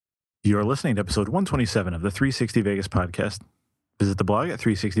You're listening to episode 127 of the 360 Vegas podcast. Visit the blog at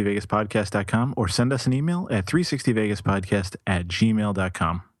 360vegaspodcast.com or send us an email at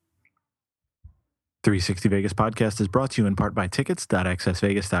 360vegaspodcast@gmail.com. 360 Vegas Podcast is brought to you in part by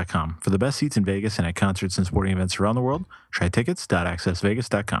tickets.accessvegas.com. For the best seats in Vegas and at concerts and sporting events around the world, try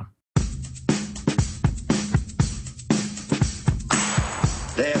tickets.accessvegas.com.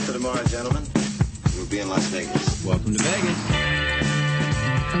 Day after tomorrow, gentlemen, we'll be in Las Vegas. Welcome to Vegas.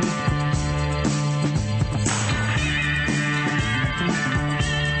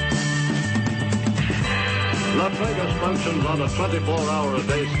 Las Vegas functions on a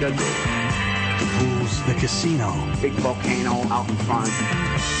 24-hour-a-day schedule. The pools, the casino. Big volcano out in front.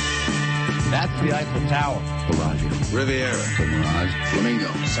 That's the Eiffel Tower. Bellagio. Riviera. The Mirage.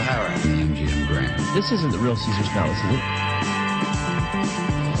 Flamingo. Sahara. The MGM Grand. This isn't the real Caesar's Palace, is it?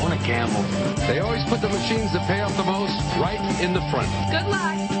 I want to gamble. They always put the machines that pay off the most right in the front. Good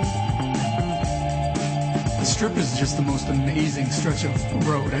luck. The Strip is just the most amazing stretch of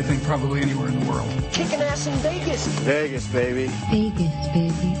road, I think, probably anywhere in the world. Kicking ass in Vegas. Vegas, baby. Vegas,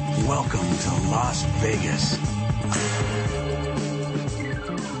 baby. Welcome to Las Vegas.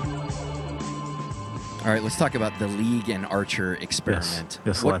 All right, let's talk about the League and Archer experiment.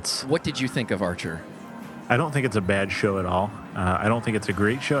 Yes, let's. What did you think of Archer? I don't think it's a bad show at all. I don't think it's a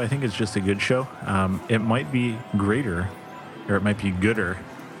great show. I think it's just a good show. It might be greater, or it might be gooder.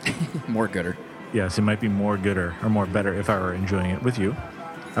 More gooder. Yes, it might be more gooder or more better if I were enjoying it with you.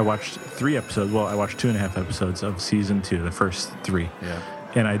 I watched 3 episodes. Well, I watched 2.5 episodes of season 2, the first 3. Yeah.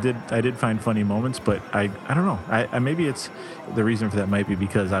 And I did find funny moments, but I don't know. I maybe it's the reason for that might be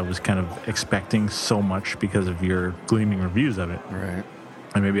because I was kind of expecting so much because of your gleaming reviews of it. Right.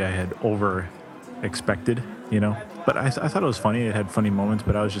 And maybe I had over expected, But I thought it was funny. It had funny moments,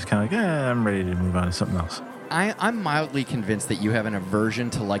 but I was just kind of like, I'm ready to move on to something else. I'm mildly convinced that you have an aversion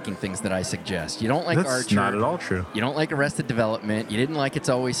to liking things that I suggest. You don't like That's Archer. not at all true. You don't like Arrested Development. You didn't like It's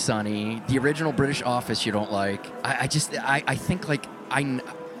Always Sunny. The original British Office you don't like. I think like I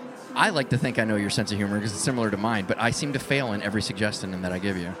like to think I know your sense of humor because it's similar to mine, but I seem to fail in every suggestion that I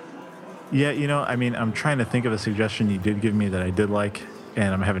give you. Yeah, I'm trying to think of a suggestion you did give me that I did like,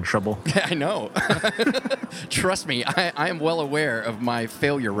 and I'm having trouble. I know. Trust me, I am well aware of my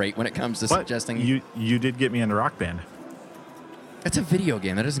failure rate when it comes to suggesting. You did get me into Rock Band. That's a video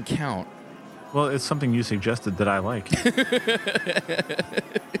game. That doesn't count. Well, it's something you suggested that I like.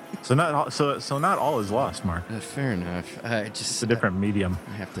 So not all is lost, Mark. Fair enough. It's a different medium.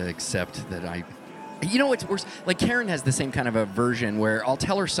 I have to accept that I... You know what's worse? Like, Karen has the same kind of aversion where I'll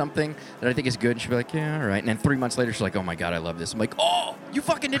tell her something that I think is good, and she'll be like, yeah, all right. And then 3 months later, she's like, oh, my God, I love this. I'm like, oh, you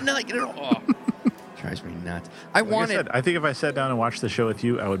fucking didn't like it at all. Drives me nuts. I think if I sat down and watched the show with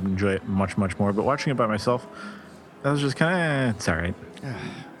you, I would enjoy it much, much more. But watching it by myself, that was just kind of, it's all right.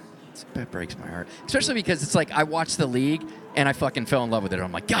 That breaks my heart. Especially because it's like I watched The League, and I fucking fell in love with it.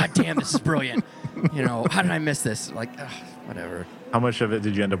 I'm like, God damn, this is brilliant. How did I miss this? Like, whatever. How much of it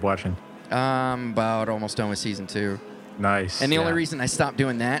did you end up watching? About almost done with season 2. Nice. And the only reason I stopped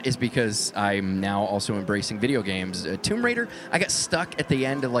doing that is because I'm now also embracing video games. Tomb Raider, I got stuck at the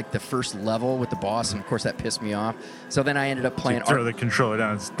end of like the first level with the boss, and of course that pissed me off. So then I ended up playing. Throw the controller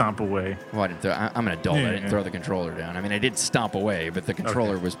down and stomp away. Well, I'm an adult. I didn't throw the controller down. I mean, I did stomp away, but the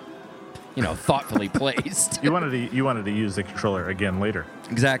controller was, thoughtfully placed. You wanted to use the controller again later.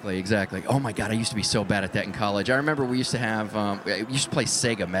 Exactly. Oh my God, I used to be so bad at that in college. I remember we used to have, we used to play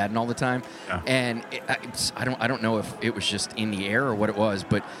Sega Madden all the time, and I don't know if it was just in the air or what it was,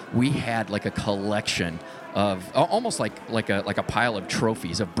 but we had like a collection of almost like a pile of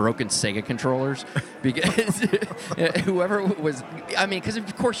trophies of broken Sega controllers, because whoever was, because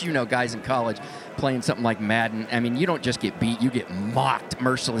of course guys in college playing something like Madden, you don't just get beat, you get mocked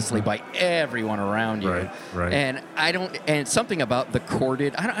mercilessly by everyone around you. Right. And something about the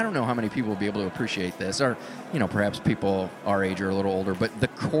corded, I don't know how many people will be able to appreciate this, or perhaps people our age or a little older, but the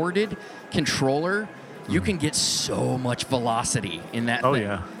corded controller, you can get so much velocity in that thing.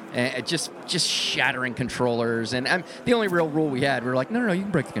 Yeah. Just shattering controllers, and the only real rule we had, we were like, no, you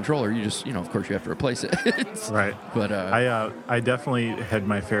can break the controller. You just, of course, you have to replace it. Right. But I definitely had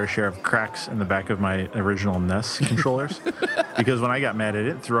my fair share of cracks in the back of my original NES controllers, because when I got mad, I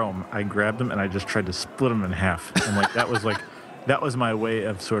didn't throw them. I grabbed them and I just tried to split them in half, and that was my way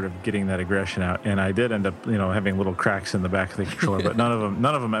of sort of getting that aggression out. And I did end up, having little cracks in the back of the controller, but none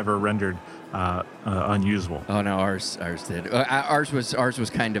of them ever rendered unusable. Oh no, ours did. Ours was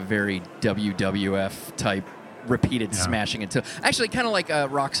kind of very WWF type, repeated smashing until, actually kind of like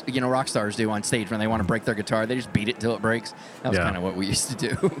rock stars do on stage when they want to break their guitar. They just beat it until it breaks. That was kind of what we used to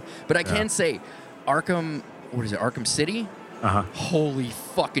do. But I can say, Arkham City Holy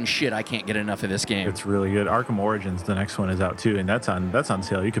fucking shit! I can't get enough of this game. It's really good. Arkham Origins, the next one is out too, and that's on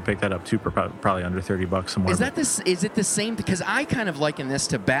sale. You could pick that up too for probably under $30 somewhere. Is it the same? Because I kind of liken this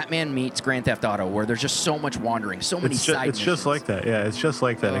to Batman meets Grand Theft Auto, where there's just so much wandering, so many side It's missions. just like that. Yeah, it's just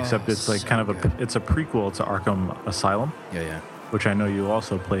like that, except it's like so kind of good. it's a prequel to Arkham Asylum, Yeah. which I know you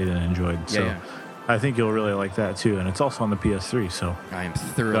also played and enjoyed. So Yeah. I think you'll really like that too, and it's also on the PS3. So I am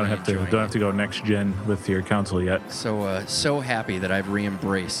thoroughly enjoying don't have to go next gen with your console yet. So happy that I've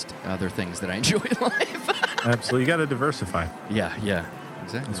re-embraced other things that I enjoy in life. Absolutely, you got to diversify. Yeah,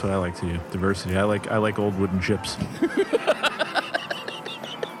 exactly. That's what I like to do. Diversity. I like old wooden chips.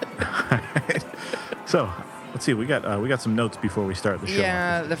 So let's see. We got some notes before we start the show.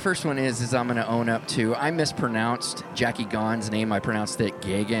 Yeah, the first one is I'm going to own up to. I mispronounced Jackie Gaughan's name. I pronounced it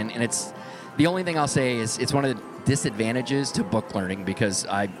Gagan, and it's the only thing I'll say is it's one of the disadvantages to book learning because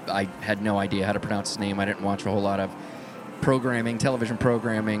I had no idea how to pronounce his name. I didn't watch a whole lot of programming, television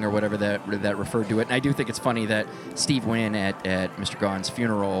programming, or whatever that referred to it. And I do think it's funny that Steve Wynn at Mr. Gaughan's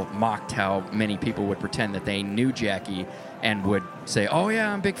funeral mocked how many people would pretend that they knew Jackie and would say, "Oh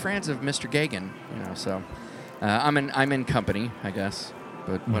yeah, I'm big fans of Mr. Gagan." So I'm in company, I guess,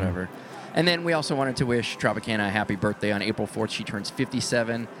 but whatever. And then we also wanted to wish Tropicana a happy birthday on April 4th. She turns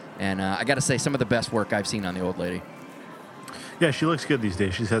 57, and I got to say, some of the best work I've seen on the old lady. Yeah, she looks good these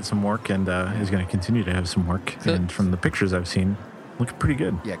days. She's had some work and is going to continue to have some work. So- and from the pictures I've seen, looks pretty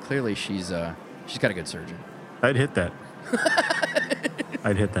good. Yeah, clearly she's got a good surgeon. I'd hit that.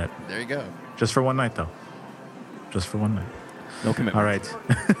 I'd hit that. There you go. Just for one night, though. Just for one night. No commitment. All right.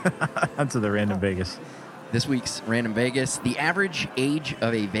 On to the random Vegas. This week's Random Vegas. The average age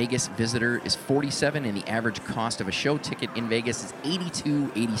of a Vegas visitor is 47, and the average cost of a show ticket in Vegas is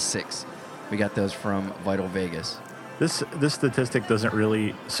 $82.86. We got those from Vital Vegas. This statistic doesn't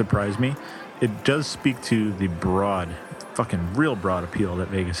really surprise me. It does speak to the real broad appeal that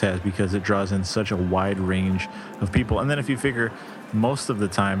Vegas has because it draws in such a wide range of people. And then if you figure most of the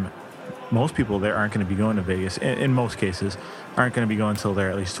time, most people there aren't going to be going to Vegas, in most cases, aren't going to be going until they're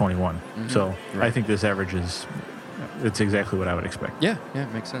at least 21. Mm-hmm. So Right. I think this average it's exactly what I would expect. Yeah,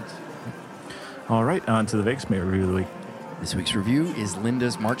 makes sense. All right, on to the Vegas Mate Review of the Week. This week's review is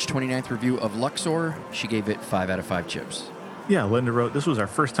Linda's March 29th review of Luxor. She gave it 5 out of 5 chips. Yeah, Linda wrote, "This was our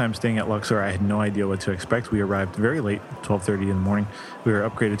first time staying at Luxor. I had no idea what to expect. We arrived very late, 12:30 in the morning. We were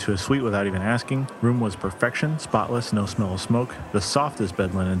upgraded to a suite without even asking. Room was perfection, spotless, no smell of smoke, the softest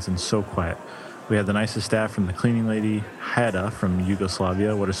bed linens, and so quiet. We had the nicest staff from the cleaning lady, Harrah from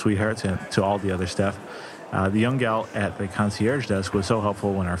Yugoslavia. What a sweetheart to all the other staff. The young gal at the concierge desk was so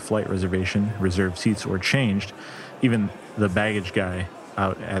helpful when our flight reservation, reserved seats were changed. Even the baggage guy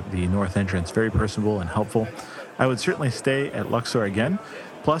out at the north entrance, very personable and helpful. I would certainly stay at Luxor again.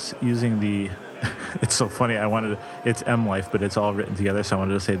 Plus, using the, it's so funny, it's M Life, but it's all written together, so I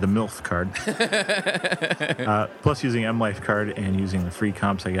wanted to say the MILF card. Plus, using M Life card and using the free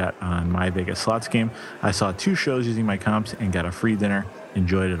comps I got on my Vegas slots game, I saw 2 shows using my comps and got a free dinner.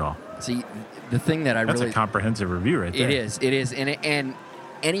 Enjoyed it all." See, the thing that That's a comprehensive review right there. It is, and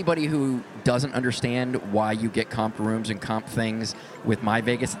anybody who doesn't understand why you get comp rooms and comp things with My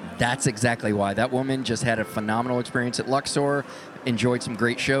Vegas, that's exactly why. That woman just had a phenomenal experience at Luxor, enjoyed some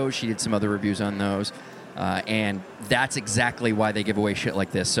great shows. She did some other reviews on those, and that's exactly why they give away shit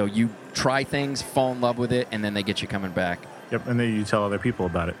like this. So you try things, fall in love with it, and then they get you coming back. Yep, and then you tell other people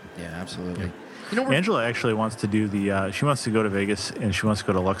about it. Yeah, absolutely. Yeah. You know, Angela actually wants to do she wants to go to Vegas and she wants to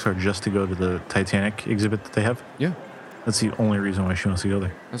go to Luxor just to go to the Titanic exhibit that they have. Yeah. That's the only reason why she wants to go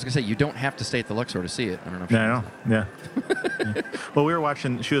there. I was going to say, you don't have to stay at the Luxor to see it. I don't know if Yeah, I know. Yeah. Yeah. Well,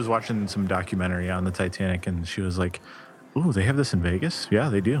 she was watching some documentary on the Titanic and she was like, "Ooh, they have this in Vegas?" Yeah,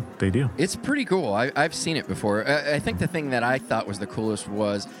 they do. They do. It's pretty cool. I've seen it before. I think the thing that I thought was the coolest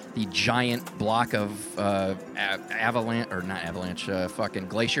was the giant block of fucking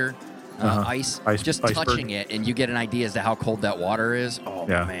glacier ice. Just iceberg. touching it, and you get an idea as to how cold that water is. Oh,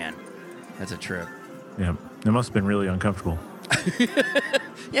 Yeah. man. That's a trip. Yeah. It must have been really uncomfortable.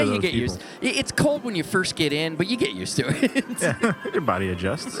 Yeah, you those get used. It's cold when you first get in, but you get used to it. Yeah. Your body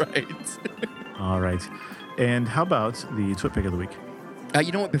adjusts. Right. All right. And how about the Twit Pick of the Week?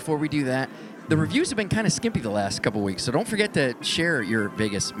 You know what? Before we do that, the reviews have been kind of skimpy the last couple weeks, so don't forget to share your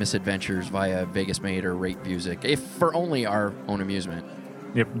Vegas misadventures via Vegas Made or Rate Music, if for only our own amusement.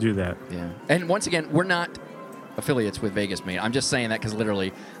 Yep, do that. Yeah. And once again, we're not affiliates with Vegas Made. I'm just saying that because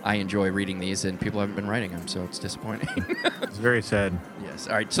literally I enjoy reading these, and people haven't been writing them, so it's disappointing. It's very sad. Yes.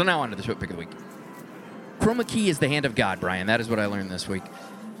 All right, so now on to the Twit Pick of the Week. Chroma Key is the hand of God, Brian. That is what I learned this week.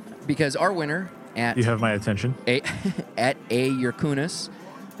 Because our winner at You have my attention. at A. Yerkunis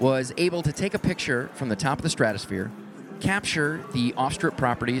was able to take a picture from the top of the stratosphere, capture the off-strip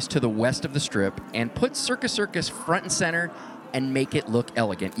properties to the west of the strip and put Circus Circus front and center and make it look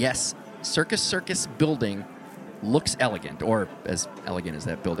elegant. Yes, Circus Circus building looks elegant, or as elegant as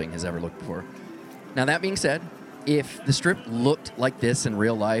that building has ever looked before. Now, that being said, if the strip looked like this in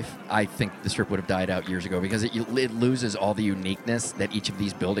real life, I think the strip would have died out years ago because it loses all the uniqueness that each of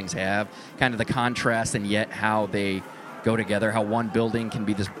these buildings have, kind of the contrast and yet how they go together, how one building can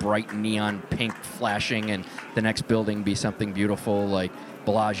be this bright neon pink flashing and the next building be something beautiful like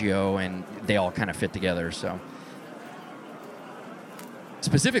Bellagio, and they all kind of fit together. So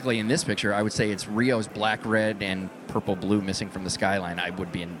specifically in this picture, I would say it's Rio's black, red, and purple blue missing from the skyline. I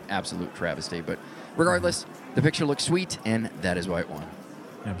would be an absolute travesty, but regardless, the picture looks sweet, and that is why it won.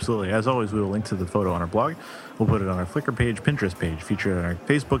 Absolutely. As always, we will link to the photo on our blog. We'll put it on our Flickr page, Pinterest page, featured on our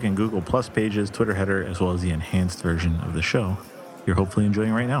Facebook and Google Plus pages, Twitter header, as well as the enhanced version of the show you're hopefully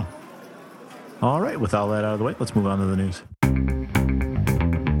enjoying right now. All right, with all that out of the way, let's move on to the news.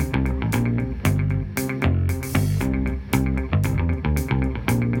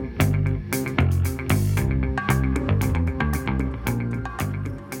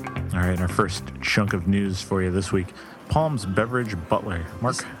 All right, our first chunk of news for you this week. Palm's Beverage Butler.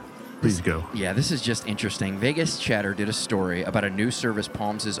 Mark, please go. Yeah, this is just interesting. Vegas Chatter did a story about a new service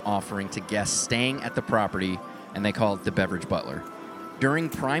Palms is offering to guests staying at the property, and they call it the Beverage Butler. During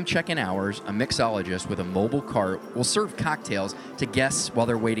prime check-in hours, a mixologist with a mobile cart will serve cocktails to guests while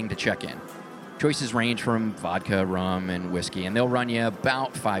they're waiting to check in. Choices range from vodka, rum, and whiskey, and they'll run you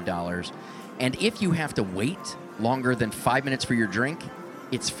about $5. And if you have to wait longer than 5 minutes for your drink,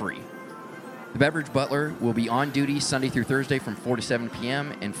 it's free. The Beverage Butler will be on duty Sunday through Thursday from 4 to 7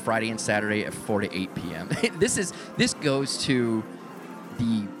 p.m. and Friday and Saturday at 4 to 8 p.m. This goes to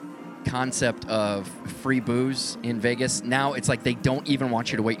the concept of free booze in Vegas. Now it's like they don't even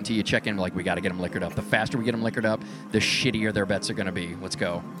want you to wait until you check in. Like, we got to get them liquored up. The faster we get them liquored up, the shittier their bets are going to be. Let's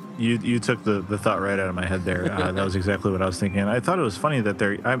go. You took the thought right out of my head there. That was exactly what I was thinking. I thought it was funny that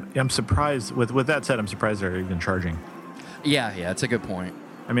I'm surprised. With that said, I'm surprised they're even charging. Yeah, that's a good point.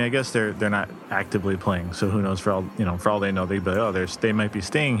 I mean, I guess they're not actively playing, so who knows? For all they know, they'd be like, they might be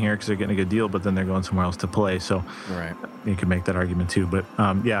staying here because they're getting a good deal, but then they're going somewhere else to play. So right. You can make that argument too. But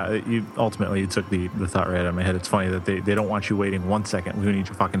you ultimately took the thought right out of my head. It's funny that they don't want you waiting 1 second. We need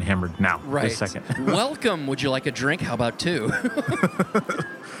you fucking hammered now. Right. This second. Welcome. Would you like a drink? How about 2?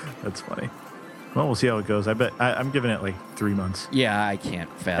 That's funny. Well, we'll see how it goes. I bet I'm giving it like 3 months. Yeah, I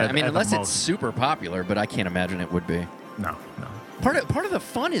can't fathom. I mean, unless it's super popular, but I can't imagine it would be. No. Part of the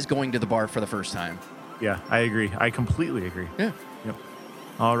fun is going to the bar for the first time. Yeah, I agree. I completely agree. Yeah. Yep.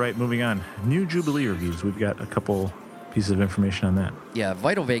 All right, moving on. New Jubilee reviews. We've got a couple pieces of information on that. Yeah,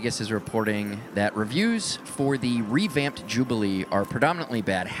 Vital Vegas is reporting that reviews for the revamped Jubilee are predominantly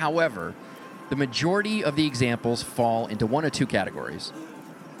bad. However, the majority of the examples fall into one of two categories.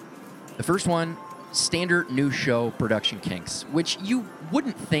 The first one, standard new show production kinks, which you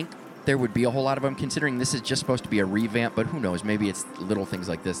wouldn't think there would be a whole lot of them, considering this is just supposed to be a revamp, but who knows? Maybe it's little things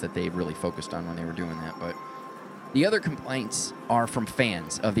like this that they really focused on when they were doing that. But the other complaints are from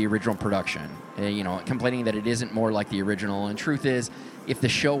fans of the original production, complaining that it isn't more like the original. And truth is, if the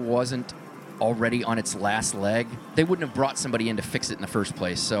show wasn't already on its last leg, they wouldn't have brought somebody in to fix it in the first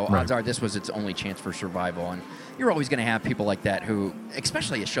place. So odds are this was its only chance for survival. And you're always going to have people like that who,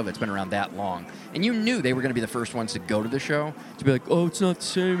 especially a show that's been around that long, and you knew they were going to be the first ones to go to the show, to be like, oh, it's not the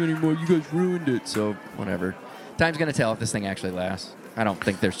same anymore. You guys ruined it. So whatever. Time's going to tell if this thing actually lasts. I don't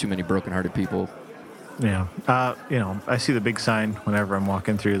think there's too many broken-hearted people. Yeah. I see the big sign whenever I'm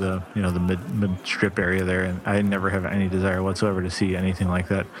walking through the mid strip area there, and I never have any desire whatsoever to see anything like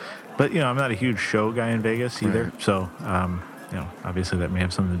that. But, I'm not a huge show guy in Vegas either. Right. So, obviously that may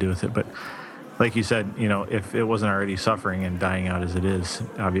have something to do with it. But like you said, if it wasn't already suffering and dying out as it is,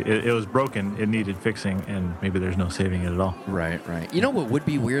 it was broken, it needed fixing, and maybe there's no saving it at all. Right. You know what would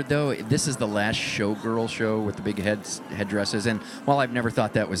be weird, though? This is the last showgirl show with the big headdresses. And while I've never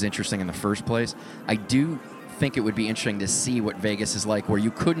thought that was interesting in the first place, I do think it would be interesting to see what Vegas is like, where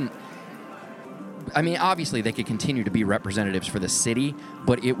you couldn't. I mean, obviously they could continue to be representatives for the city,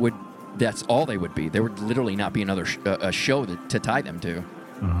 but that's all they would be. There would literally not be another a show to tie them to.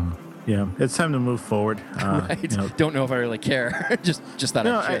 Mm-hmm. Yeah, it's time to move forward. Right. Don't know if I really care. just thought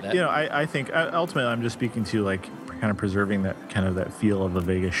I'd share that. I think ultimately I'm just speaking to like kind of preserving that feel of a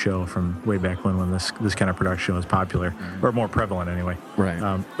Vegas show from way back when this kind of production was popular, or more prevalent anyway.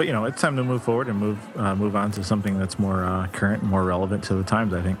 Right. But it's time to move forward and move on to something that's more current, more relevant to the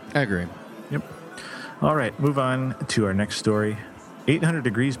times, I think. I agree. Yep. All right, move on to our next story. 800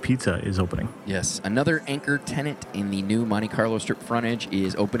 Degrees Pizza is opening. Yes, another anchor tenant in the new Monte Carlo Strip frontage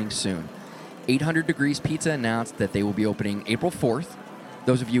is opening soon. 800 Degrees Pizza announced that they will be opening April 4th.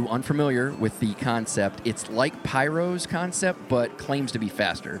 Those of you unfamiliar with the concept, it's like Pyro's concept, but claims to be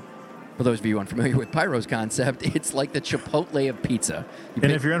faster. For those of you unfamiliar with Pyro's concept, it's like the Chipotle of pizza.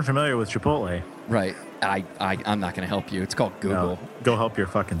 If you're unfamiliar with Chipotle, right, I'm not going to help you. It's called Google. no, go help your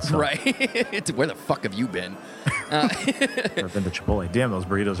fucking self. Right. It's, where the fuck have you been? I've been to Chipotle. Damn, those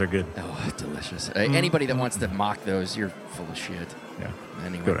burritos are good. Oh, delicious. Anybody that wants to mock those, you're full of shit. Yeah.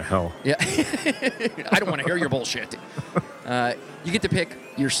 Anyway. Go to hell. Yeah. I don't want to hear your bullshit. You get to pick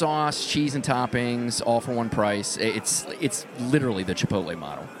your sauce, cheese, and toppings all for one price. It's literally the Chipotle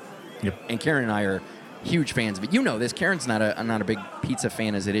model. Yep. And Karen and I are huge fans of it. You know this. Karen's not a big pizza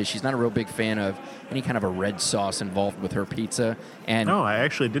fan as it is. She's not a real big fan of any kind of a red sauce involved with her pizza. And No, I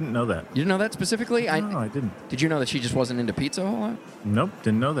actually didn't know that. you didn't know that specifically? No, I didn't. Did you know that she just wasn't into pizza a whole lot? Nope,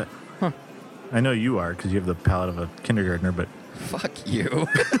 didn't know that. Huh. I know you are because you have the palate of a kindergartner, but Fuck you.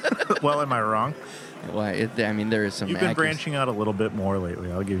 well, am I wrong? Well, I mean, there is some. You've been accuracy. branching out a little bit more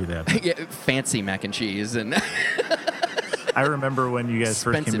lately. I'll give you that. Yeah, fancy mac and cheese and. I remember when you guys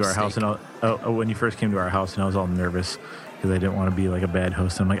first came to our house, and when you first came to our house, and I was all nervous because I didn't want to be like a bad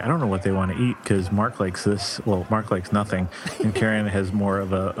host. I'm like, I don't know what they want to eat because Mark likes this. Well, Mark likes nothing, and Karen has more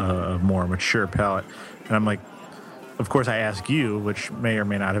of a more mature palate. And I'm like, of course, I ask you, which may or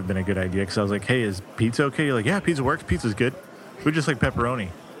may not have been a good idea, because I was like, hey, is pizza okay? You're like, yeah, pizza works. Pizza's good. We just like pepperoni.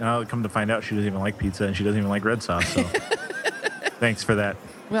 And I'll come to find out she doesn't even like pizza, and she doesn't even like red sauce. So thanks for that.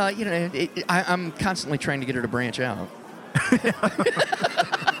 Well, you know, I'm constantly trying to get her to branch out.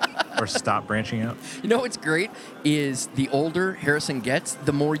 Or stop branching out. You know what's great is the older Harrison gets,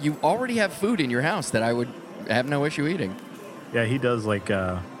 the more you already have food in your house that I would have no issue eating. Yeah, he does like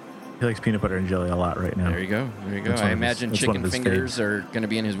he likes peanut butter and jelly a lot right now. There you go. There you go. That's I one of his- imagine that's one chicken of his fingers faves. are going to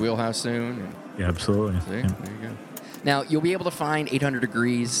be in his wheelhouse soon. Yeah, absolutely. See? Yeah. There you go. Now, you'll be able to find 800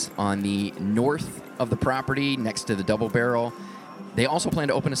 Degrees on the north of the property next to the Double Barrel. They also plan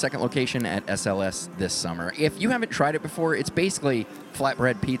to open a second location at SLS this summer. If you haven't tried it before, it's basically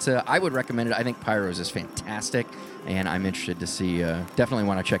flatbread pizza. I would recommend it. I think Pyro's is fantastic, and I'm interested to see. Definitely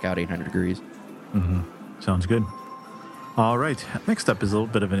want to check out 800 Degrees. Mm-hmm. Sounds good. All right. Next up is a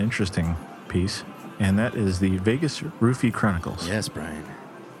little bit of an interesting piece, and that is the Vegas Ruffie Chronicles. Yes, Brian.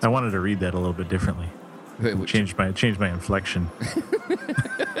 I wanted to read that a little bit differently. Wait, Changed my inflection.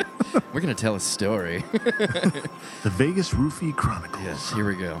 we're going to tell a story. The Vegas Ruffie Chronicles. Yes, here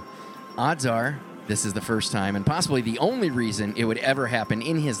we go. Odds are this is the first time and possibly the only reason it would ever happen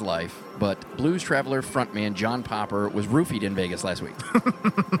in his life, but Blues Traveler frontman John Popper was roofied in Vegas last week.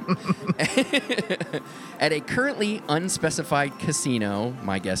 At a currently unspecified casino,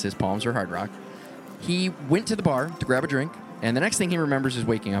 my guess is Palms or Hard Rock, he went to the bar to grab a drink, and the next thing he remembers is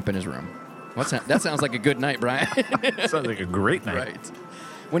waking up in his room. That sounds like a good night, Brian. Sounds like a great night. Right.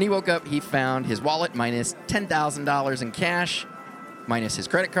 When he woke up, he found his wallet minus $10,000 in cash, minus his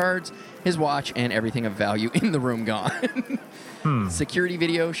credit cards, his watch, and everything of value in the room gone. Security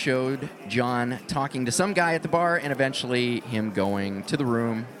video showed John talking to some guy at the bar and eventually him going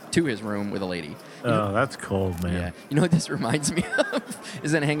to his room with a lady. Oh, that's cold, man. Yeah. You know what this reminds me of?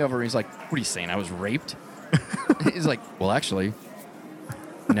 Is in Hangover. He's like, what are you saying? I was raped? He's like, well, actually,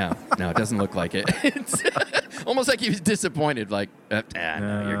 no, it doesn't look like it. It's almost like he was disappointed. Like, no,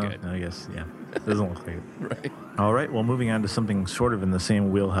 you're good. I guess, yeah. Doesn't look like it. Right. All right, well, moving on to something sort of in the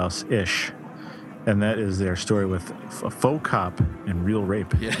same wheelhouse-ish, and that is their story with a faux cop and real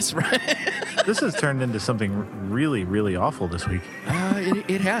rape. Yes, right. This has turned into something really, really awful this week.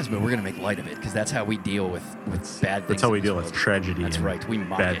 It has, but we're going to make light of it because that's how we deal with bad things. That's how we in this deal with world. tragedy. That's and right. We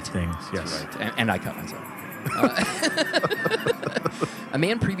mock bad it. things. That's Yes. right. And I cut myself. A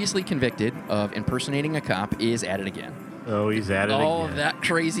man previously convicted of impersonating a cop is at it again. Oh, he's at it Oh, again. that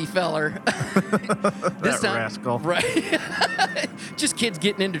crazy feller. This That time, rascal. Right. Just kids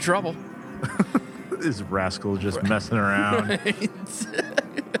getting into trouble. This rascal just messing around. Right.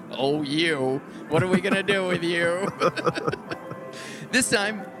 Oh, you. What are we going to do with you? This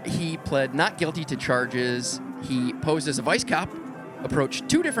time, he pled not guilty to charges. He posed as a vice cop, approached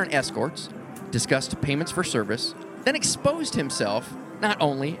 2 different escorts, discussed payments for service, then exposed himself not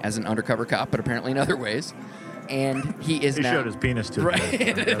only as an undercover cop, but apparently in other ways. And he is He now... showed his penis to Right.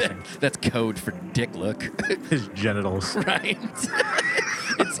 it. I'm guessing. That's code for dick look. His genitals. Right.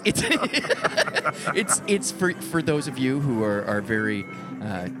 It's for those of you who are very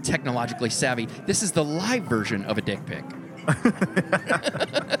technologically savvy. This is the live version of a dick pic.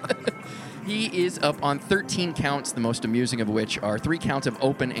 He is up on 13 counts, the most amusing of which are 3 counts of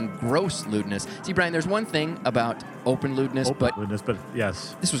open and gross lewdness. See, Brian, there's one thing about open lewdness, but Goodness, but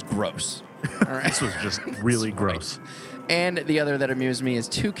yes. this was gross. All right. This was just really That's right. gross. And the other that amused me is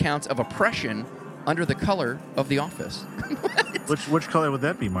 2 counts of oppression under the color of the office. Which color would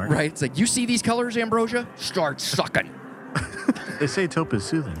that be, Mark? Right? It's like, you see these colors, Ambrosia? Start sucking. They say taupe is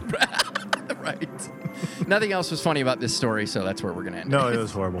soothing. Right. Nothing else was funny about this story, so that's where we're going to end No, it. it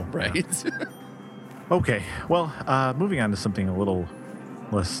was horrible. Right. Yeah. Okay. Well, moving on to something a little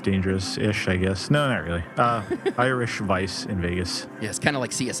less dangerous-ish, I guess. No, not really. Irish Vice in Vegas. Yeah, it's kind of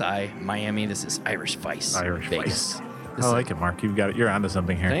like CSI Miami. This is Irish Vice. Irish Vegas. Vice. This I is- like it, Mark. You've got it. You're onto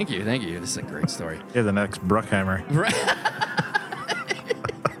something here. Thank you. This is a great story. You're the next Bruckheimer. Right.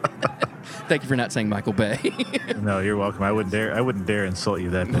 Thank you for not saying Michael Bay. No, you're welcome. I wouldn't dare insult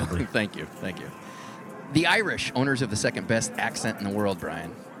you that badly. Thank you. The Irish, owners of the second best accent in the world,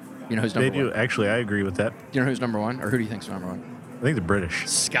 Brian. You know who's number They do. one? Actually, I agree with that. Do you know who's number one? Or who do you think's number one? I think the British.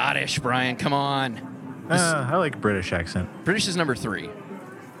 Scottish, Brian. Come on. I like British accent. British is number 3.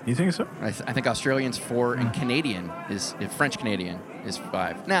 You think so? I think Australian's 4 and Canadian is French Canadian is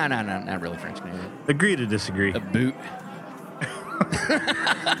 5. No, not really French Canadian. Agree to disagree. A boot.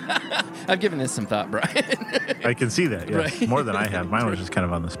 I've given this some thought, Brian. I can see that, yes. Right. More than I have. Mine was just kind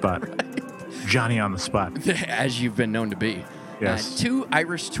of on the spot. Johnny on the spot. As you've been known to be. Yes. 2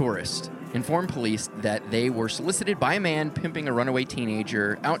 Irish tourists informed police that they were solicited by a man pimping a runaway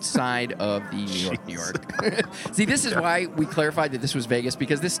teenager outside of the New York. See, this is why we clarified that this was Vegas,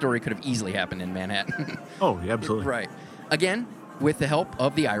 because this story could have easily happened in Manhattan. Oh, yeah, absolutely. Right. Again, with the help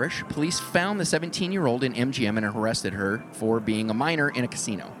of the Irish, police found the 17-year-old in MGM and arrested her for being a minor in a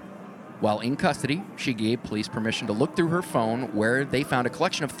casino. While in custody, she gave police permission to look through her phone, where they found a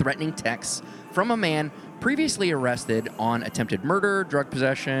collection of threatening texts from a man previously arrested on attempted murder, drug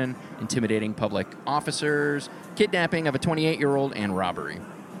possession, intimidating public officers, kidnapping of a 28-year-old, and robbery.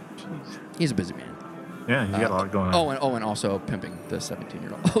 He's a busy man. Yeah, you got a lot going on. And also pimping the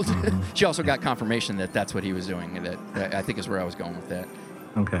 17-year-old. She also got confirmation that that's what he was doing, and that I think is where I was going with that.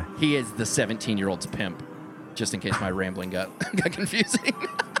 Okay. He is the 17-year-old's pimp, just in case my rambling got confusing.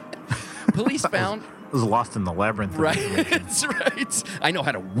 Police found... I was lost in the labyrinth. Right, that's right. I know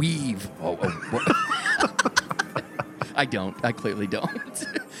how to weave. I don't. I clearly don't.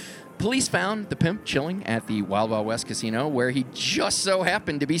 Police found the pimp chilling at the Wild Wild West casino, where he just so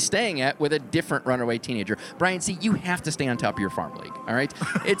happened to be staying at with a different runaway teenager. Brian, see, you have to stay on top of your farm league, all right?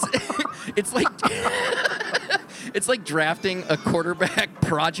 It's like it's like drafting a quarterback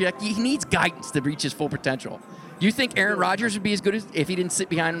project. He needs guidance to reach his full potential. Do you think Aaron Rodgers would be as good as if he didn't sit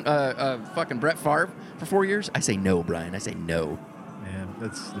behind fucking Brett Favre for 4 years? I say no, Brian. I say no. Yeah,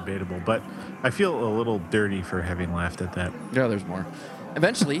 that's debatable. But I feel a little dirty for having laughed at that. No, there's more.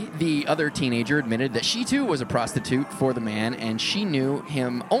 Eventually, the other teenager admitted that she too was a prostitute for the man, and she knew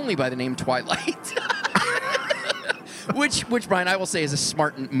him only by the name Twilight. Which, Brian, I will say is a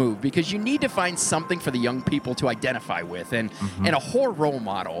smart move, because you need to find something for the young people to identify with, and a whore role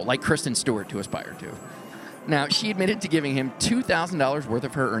model like Kristen Stewart to aspire to. Now, she admitted to giving him $2,000 worth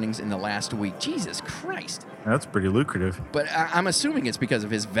of her earnings in the last week. Jesus Christ. That's pretty lucrative. But I'm assuming it's because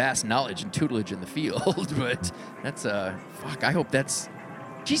of his vast knowledge and tutelage in the field. But that's, fuck, I hope that's...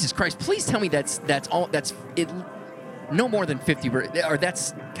 Jesus Christ, please tell me that's it. No more than 50, or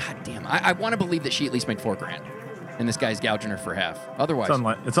that's... God damn, I want to believe that she at least made $4,000. And this guy's gouging her for half. Otherwise...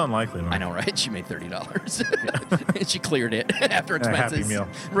 It's unlikely, man. I know, right? She made $30. And she cleared it after expenses. A Happy Meal.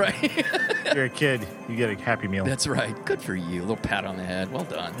 Right. You're a kid. You get a Happy Meal. That's right. Good for you. A little pat on the head. Well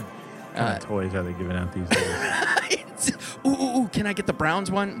done. What kind of toys are they giving out these days? Ooh, can I get the Browns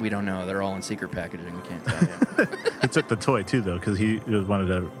one? We don't know. They're all in secret packaging. We can't tell you. He took the toy, too, though, because he just wanted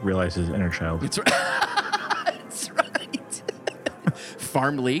to realize his inner child. That's right. That's right.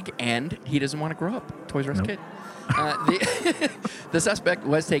 Farm League, and he doesn't want to grow up. Toys R Us kid. The suspect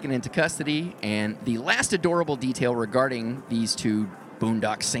was taken into custody, and the last adorable detail regarding these 2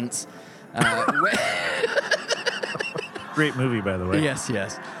 boondock saints. Great movie, by the way. Yes.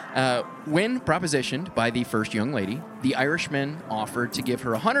 When propositioned by the first young lady, the Irishman offered to give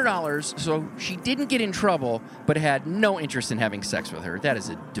her $100 so she didn't get in trouble, but had no interest in having sex with her. That is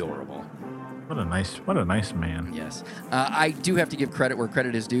adorable. What a nice man. Yes. I do have to give credit where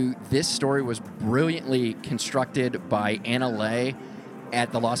credit is due. This story was brilliantly constructed by Anna Lay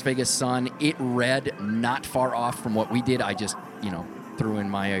at the Las Vegas Sun. It read not far off from what we did. I just, threw in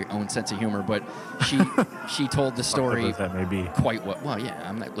my own sense of humor, but she told the story Whatever that may be. quite well. Well, yeah,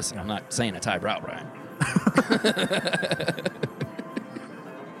 I'm not saying it's highbrow, Brian.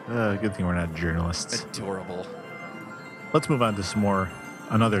 Good thing we're not journalists. Adorable. Let's move on to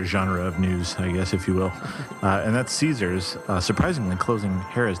another genre of news, I guess, if you will. And that's Caesars surprisingly closing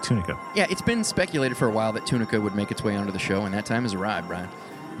Harrah's Tunica. Yeah, it's been speculated for a while that Tunica would make its way onto the show, and that time has arrived, Brian.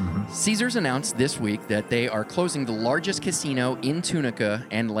 Caesars announced this week that they are closing the largest casino in Tunica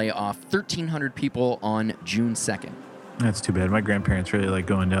and lay off 1,300 people on June 2nd. That's too bad. My grandparents really like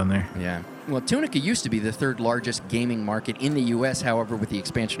going down there. Yeah. Well, Tunica used to be the third largest gaming market in the U.S. However, with the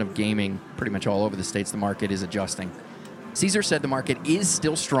expansion of gaming pretty much all over the states, the market is adjusting. Caesar said the market is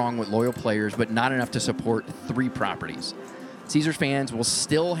still strong with loyal players, but not enough to support 3 properties. Caesars fans will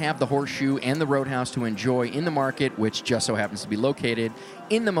still have the Horseshoe and the Roadhouse to enjoy in the market, which just so happens to be located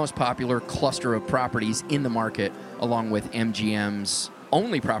in the most popular cluster of properties in the market, along with MGM's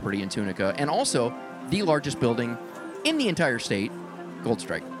only property in Tunica, and also the largest building in the entire state, Gold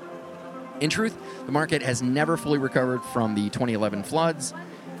Strike. In truth, the market has never fully recovered from the 2011 floods.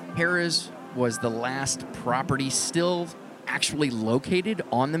 Harrah's was the last property still actually located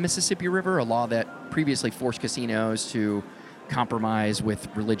on the Mississippi River, a law that previously forced casinos to compromise with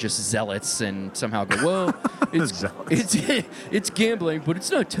religious zealots and somehow go, well, it's gambling, but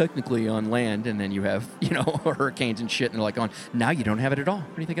it's not technically on land. And then you have, hurricanes and shit, and they're like, now you don't have it at all.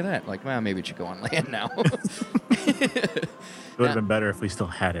 What do you think of that? Like, well, maybe it should go on land now. It would have been better if we still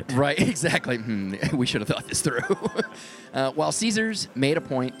had it. Right, exactly. We should have thought this through. While Caesars made a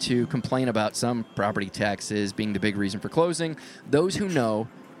point to complain about some property taxes being the big reason for closing, those who know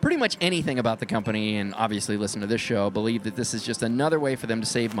pretty much anything about the company and obviously listen to this show believe that this is just another way for them to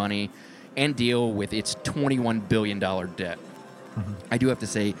save money and deal with its $21 billion debt. I do have to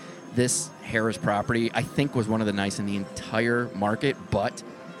say, this Harrah's property, I think, was one of the nice in the entire market, but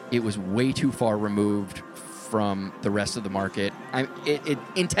it was way too far removed from the rest of the market. It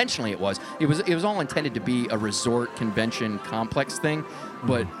intentionally it was all intended to be a resort convention complex thing,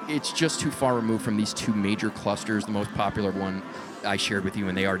 but it's just too far removed from these 2 major clusters. The most popular one I shared with you,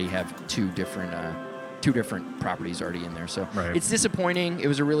 and they already have 2 different properties already in there. So It's disappointing. It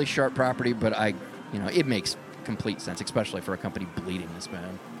was a really sharp property, but it makes complete sense, especially for a company bleeding this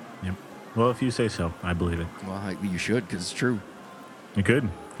bad. Yep. Well, if you say so, I believe it. Well, you should, because it's true. Good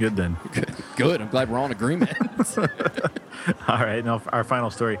then. Good. I'm glad we're all in agreement. All right. Now, our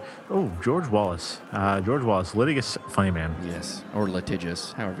final story. Oh, George Wallace. Litigious Funnyman. Yes. Or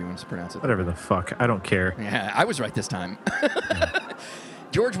Litigious, however you want to pronounce it. Whatever the fuck. I don't care. Yeah, I was right this time.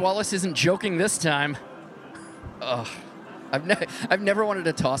 George Wallace isn't joking this time. Ugh. I've never wanted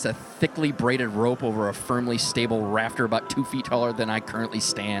to toss a thickly braided rope over a firmly stable rafter about 2 feet taller than I currently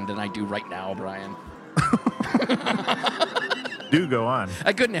stand, and I do right now, Brian. Do go on.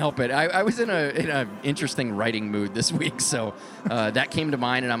 I couldn't help it. I was in a interesting writing mood this week, so that came to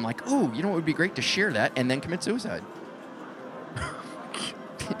mind, and I'm like, ooh, it would be great to share that and then commit suicide.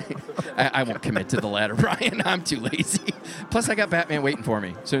 I won't commit to the latter, Brian. I'm too lazy. Plus, I got Batman waiting for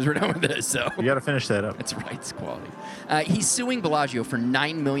me as soon as we're done with this. So you got to finish that up. That's right. It's quality. He's suing Bellagio for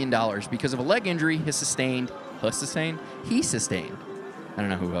 $9 million because of a leg injury he sustained. I don't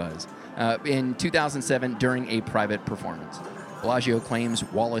know who was. In 2007 during a private performance. Bellagio claims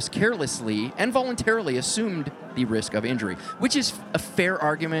Wallace carelessly and voluntarily assumed the risk of injury, which is a fair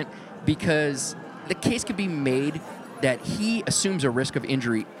argument because the case could be made that he assumes a risk of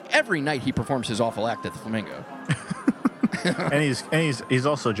injury every night he performs his awful act at the Flamingo. and he's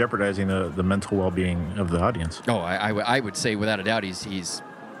also jeopardizing the mental well-being of the audience. Oh, I would say without a doubt he's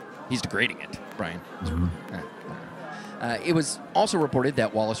degrading it, Brian. It was also reported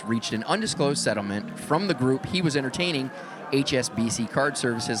that Wallace reached an undisclosed settlement from the group he was entertaining, HSBC Card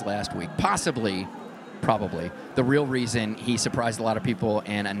Services, last week. Probably, the real reason he surprised a lot of people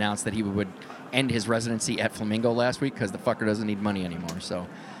and announced that he would end his residency at Flamingo last week because the fucker doesn't need money anymore. So,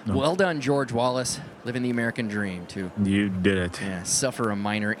 Well done, George Wallace, living the American dream, too. You did it. Yeah, suffer a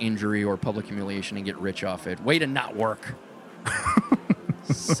minor injury or public humiliation and get rich off it. Way to not work.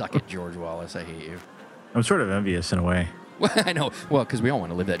 Suck it, George Wallace. I hate you. I'm sort of envious in a way. Well, I know. Well, because we all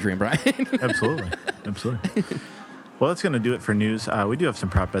want to live that dream, Brian. Absolutely. Well, that's going to do it for news. We do have some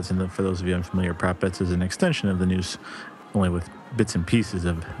prop bets, and for those of you unfamiliar, prop bets is an extension of the news, only with bits and pieces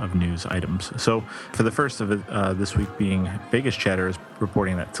of news items. So for the first of it this week being Vegas Chatter is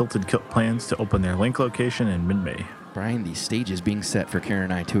reporting that Tilted plans to open their Link location in mid-May. Brian, the stage is being set for Karen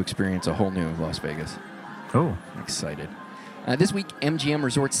and I to experience a whole new Las Vegas. Oh. I'm excited. This week, MGM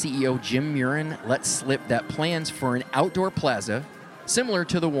Resort CEO Jim Murin let slip that plans for an outdoor plaza similar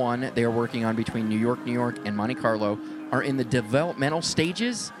to the one they are working on between New York, and Monte Carlo are in the developmental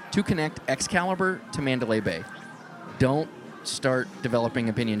stages to connect Excalibur to Mandalay Bay. Don't start developing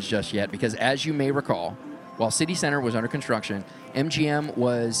opinions just yet because, as you may recall, while City Center was under construction, MGM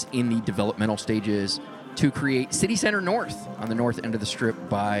was in the developmental stages to create City Center North on the north end of the Strip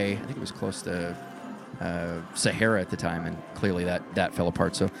by, I think it was close to Harrah at the time, and clearly that fell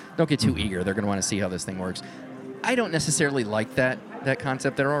apart. So don't get too eager. They're going to want to see how this thing works. I don't necessarily like that that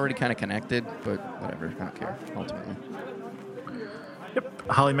concept. They're already kind of connected, but whatever. I don't care, ultimately. Yep.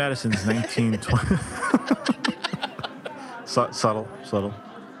 Holly Madison's 1920. Subtle.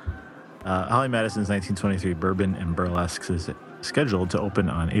 Holly Madison's 1923 Bourbon and Burlesque is scheduled to open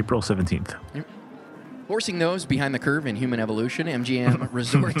on April 17th. Yep. Forcing those behind the curve in human evolution, MGM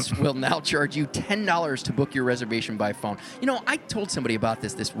Resorts will now charge you $10 to book your reservation by phone. You know, I told somebody about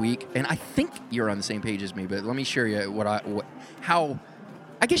this week, and I think you're on the same page as me, but let me share you how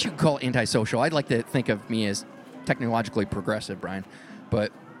I guess you could call it antisocial. I'd like to think of me as technologically progressive, Brian,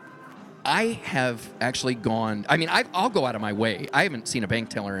 but I have actually gone, I'll go out of my way. I haven't seen a bank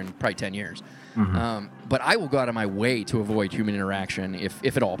teller in probably 10 years. Mm-hmm. But I will go out of my way to avoid human interaction if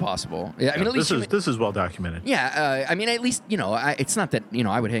at all possible. I mean, at least this is well documented. Yeah, at least it's not that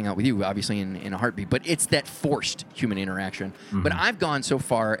I would hang out with you obviously in a heartbeat, but it's that forced human interaction. Mm-hmm. But I've gone so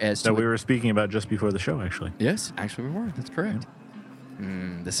far as that we were speaking about just before the show, actually. Yes, actually we were. That's correct.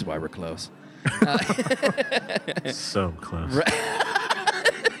 This is why we're close. So close.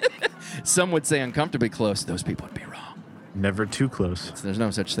 Some would say uncomfortably close. Those people would be wrong. Never too close. There's no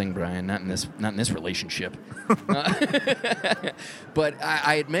such thing, Brian. Not in this relationship. But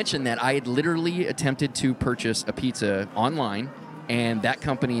I had mentioned that I had literally attempted to purchase a pizza online, and that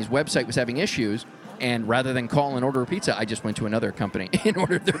company's website was having issues. And rather than call and order a pizza, I just went to another company and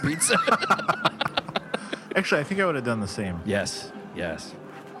ordered their pizza. Actually, I think I would have done the same. Yes.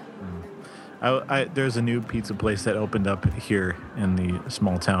 There's a new pizza place that opened up here in the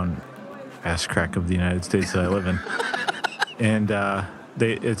small town ass crack of the United States that I live in. And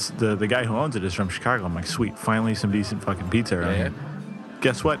it's the guy who owns it is from Chicago. I'm like, sweet, finally some decent fucking pizza around here.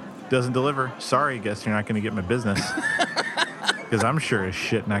 Guess what? Doesn't deliver. Sorry, guess you're not going to get my business. Because I'm sure as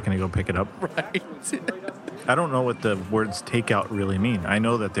shit not going to go pick it up. Right. I don't know what the words takeout really mean. I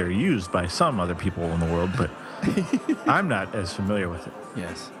know that they're used by some other people in the world, but I'm not as familiar with it.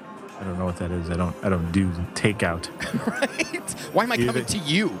 Yes. I don't know what that is. I don't do takeout. Right? Why am I coming to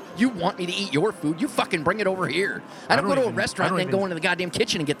you? You want me to eat your food? You fucking bring it over here. I don't go to a restaurant and then go into the goddamn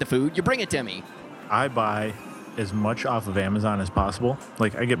kitchen and get the food. You bring it to me. I buy as much off of Amazon as possible.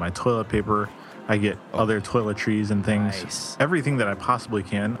 Like, I get my toilet paper. I get other toiletries and things. Nice. Everything that I possibly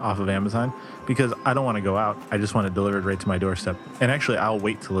can off of Amazon because I don't want to go out. I just want it delivered right to my doorstep. And actually, I'll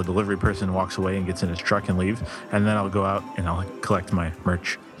wait till the delivery person walks away and gets in his truck and leaves. And then I'll go out and I'll collect my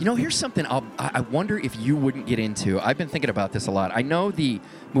merch. You know, here's something I wonder if you wouldn't get into. I've been thinking about this a lot. I know the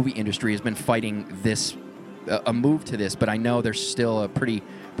movie industry has been fighting this, a move to this, but I know there's still a pretty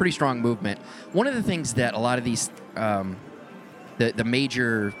strong movement. One of the things that a lot of these the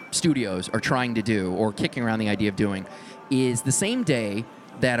major studios are trying to do or kicking around the idea of doing is the same day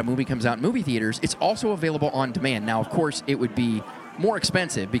that a movie comes out in movie theaters, it's also available on demand. Now, of course, it would be more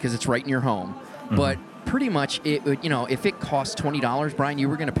expensive because it's right in your home, but pretty much it would, if it costs $20, Brian, you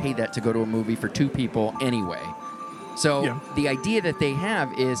were going to pay that to go to a movie for two people anyway. So the idea that they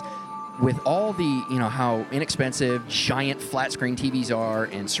have is with all the, how inexpensive giant flat screen TVs are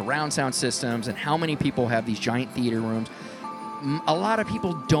and surround sound systems and how many people have these giant theater rooms, a lot of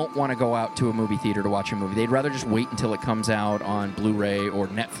people don't want to go out to a movie theater to watch a movie. They'd rather just wait until it comes out on Blu-ray or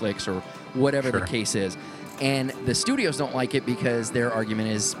Netflix or whatever the case is. And the studios don't like it because their argument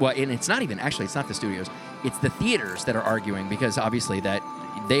is, well, and it's not the studios. It's the theaters that are arguing because obviously that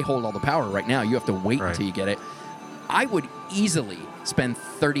they hold all the power right now. You have to wait until you get it. I would easily spend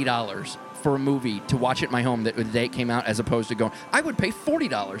 $30 for a movie to watch it in my home the day it came out as opposed to going. I would pay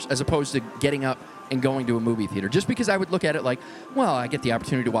 $40 as opposed to getting up and going to a movie theater just because I would look at it like, well, I get the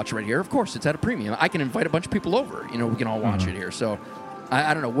opportunity to watch it right here. Of course, it's at a premium. I can invite a bunch of people over. We can all watch it here. So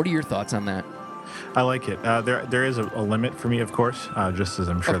I don't know. What are your thoughts on that? I like it. There is a limit for me, of course, just as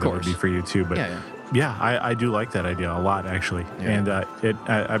I'm sure there would be for you too. But I do like that idea a lot, actually. And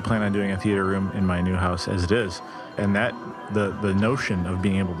I plan on doing a theater room in my new house as it is. And that the notion of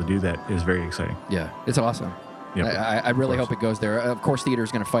being able to do that is very exciting. Yeah, it's awesome. Yep. I really hope it goes there. Of course, theater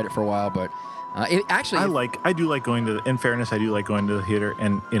is going to fight it for a while, but I do like going to. In fairness, I do like going to the theater,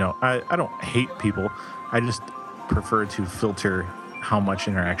 and I don't hate people. I just prefer to filter how much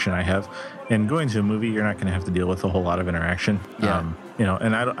interaction I have. And going to a movie, you're not going to have to deal with a whole lot of interaction. Yeah.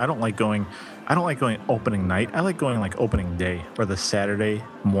 And I don't like going. I don't like going opening night. I like going like opening day or the Saturday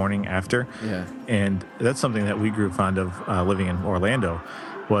morning after. Yeah. And that's something that we grew fond of living in Orlando.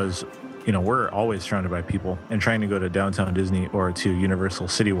 Was we're always surrounded by people, and trying to go to downtown Disney or to Universal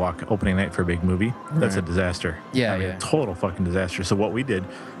City Walk opening night for a big movie, that's a disaster. Yeah, total fucking disaster. So what we did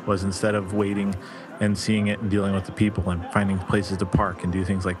was instead of waiting and seeing it and dealing with the people and finding places to park and do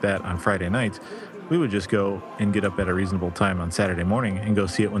things like that on Friday nights, we would just go and get up at a reasonable time on Saturday morning and go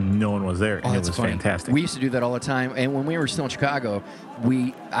see it when no one was there, and it that's was funny. fantastic. We used to do that all the time, and when we were still in Chicago,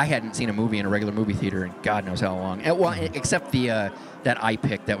 I hadn't seen a movie in a regular movie theater in God knows how long. Well, except that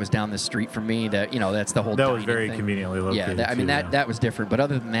iPick that was down the street from me. That's the whole. That was dining very thing. conveniently located. Yeah, that was different. But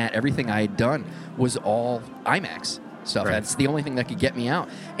other than that, everything I had done was all IMAX stuff. Right. That's the only thing that could get me out.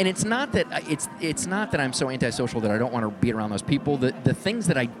 And it's not that I'm so antisocial that I don't want to be around those people. The things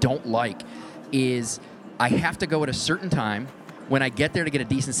that I don't like is I have to go at a certain time. When I get there to get a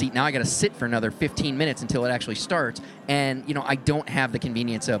decent seat, now I got to sit for another 15 minutes until it actually starts. And, I don't have the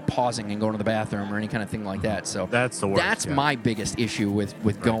convenience of pausing and going to the bathroom or any kind of thing like that. So that's the worst. That's my biggest issue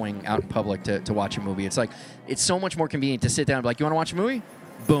with going out in public to watch a movie. It's like, it's so much more convenient to sit down and be like, you want to watch a movie?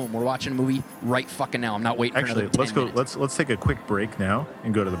 Boom, we're watching a movie right fucking now. I'm not waiting for another 10 minutes. Let's take a quick break now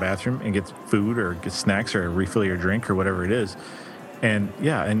and go to the bathroom and get food or get snacks or refill your drink or whatever it is. And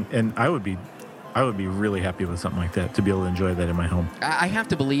yeah, and I would be really happy with something like that, to be able to enjoy that in my home. I have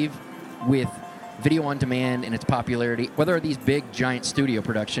to believe with video on demand and its popularity, whether these big giant studio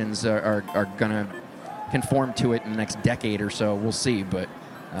productions are going to conform to it in the next decade or so, we'll see. But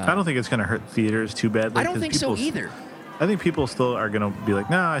I don't think it's going to hurt theaters too badly. I don't think so either. I think people still are going to be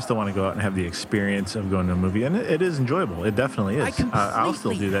like, nah, I still want to go out and have the experience of going to a movie. And it is enjoyable. It definitely is. I'll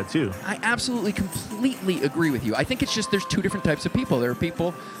still do that too. I absolutely, completely agree with you. I think it's just there's two different types of people. There are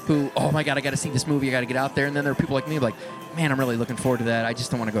people who, oh my God, I got to see this movie. I got to get out there. And then there are people like me like, man, I'm really looking forward to that. I just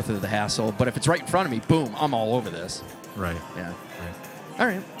don't want to go through the hassle. But if it's right in front of me, boom, I'm all over this. Right. Yeah. Right. All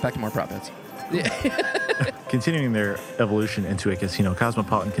right. Back to more prop bets. Continuing their evolution into a casino,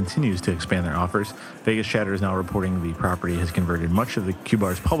 Cosmopolitan continues to expand their offers. Vegas Chatter is now reporting the property has converted much of the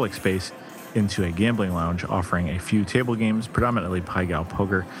Q-Bar's public space into a gambling lounge, offering a few table games, predominantly Pai Gow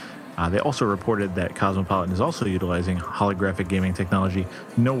Poker. They also reported that Cosmopolitan is also utilizing holographic gaming technology.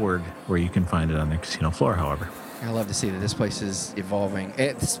 No word where you can find it on the casino floor, however. I love to see that this place is evolving.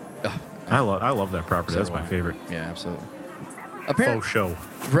 I love that property. That's my favorite. Yeah, absolutely. Faux show.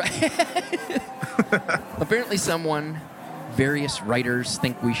 Right. Apparently various writers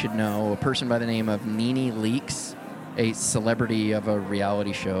think we should know, a person by the name of Nene Leakes, a celebrity of a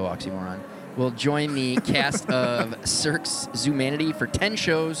reality show, oxymoron, will join the cast of Cirque's Zoomanity for 10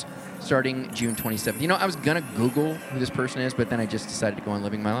 shows starting June 27th. I was going to Google who this person is, but then I just decided to go on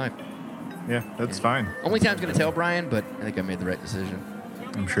living my life. Yeah, that's fine. Only time I'm going to tell Brian, but I think I made the right decision.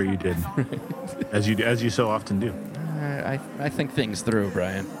 I'm sure you did. as you so often do. I think things through,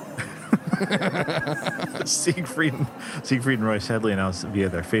 Brian. Siegfried and Roy sadly announced via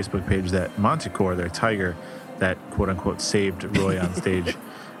their Facebook page that Montecore, their tiger that quote-unquote saved Roy on stage,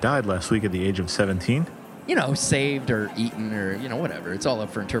 died last week at the age of 17. Saved or eaten or, whatever. It's all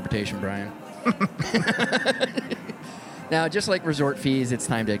up for interpretation, Brian. Now, just like resort fees, it's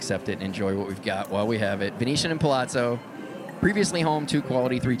time to accept it and enjoy what we've got while we have it. Venetian and Palazzo, previously home to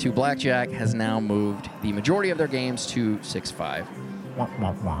quality 3-2 blackjack, has now moved the majority of their games to 6-5. Wah,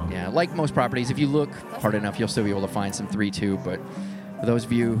 wah, wah. Yeah, like most properties, if you look hard enough, you'll still be able to find some 3-2. But for those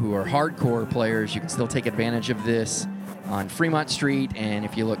of you who are hardcore players, you can still take advantage of this on Fremont Street. And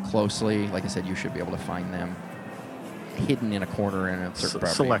if you look closely, like I said, you should be able to find them hidden in a corner in a certain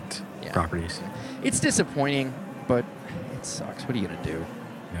property. Select properties. It's disappointing, but it sucks. What are you going to do?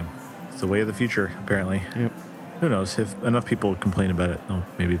 Yeah. It's the way of the future, apparently. Yep. Who knows? If enough people complain about it,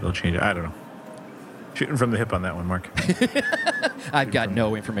 maybe they'll change it. I don't know. Shooting from the hip on that one, Mark. I've got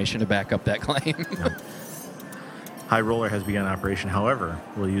no information to back up that claim. No. High Roller has begun operation, however,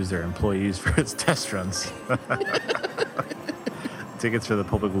 will use their employees for its test runs. Tickets for the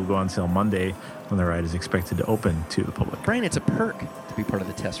public will go on sale Monday when the ride is expected to open to the public. Brian, it's a perk to be part of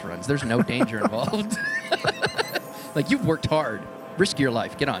the test runs. There's no danger involved. Like, you've worked hard. Risk your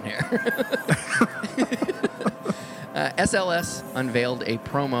life. Get on here. SLS unveiled a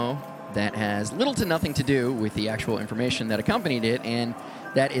promo that has little to nothing to do with the actual information that accompanied it, and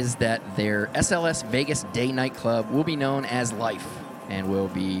that is that their SLS Vegas Day Nightclub will be known as Life and will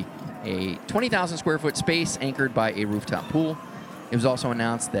be a 20,000 square foot space anchored by a rooftop pool. It was also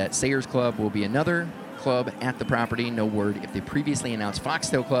announced that Sayers Club will be another club at the property. No word if the previously announced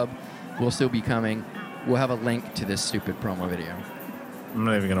Foxtail Club will still be coming. We'll have a link to this stupid promo video. I'm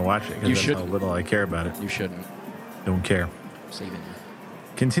not even going to watch it because that's how little I care about it. You shouldn't. Don't care. Saving you.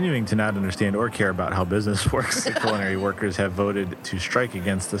 Continuing to not understand or care about how business works, the culinary workers have voted to strike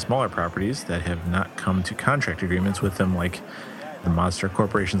against the smaller properties that have not come to contract agreements with them, like the monster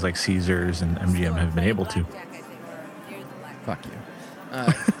corporations like Caesars and MGM have been able to. Fuck you.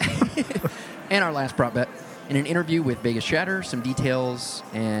 And our last prop bet. In an interview with Vegas Chatter, some details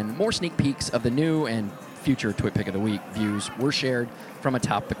and more sneak peeks of the new and future Twit Pick of the Week views were shared from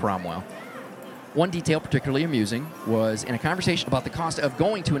atop the Cromwell. One detail particularly amusing was in a conversation about the cost of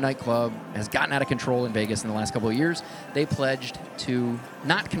going to a nightclub has gotten out of control in Vegas in the last couple of years. They pledged to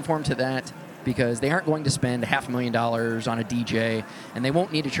not conform to that because they aren't going to spend $500,000 on a DJ, and they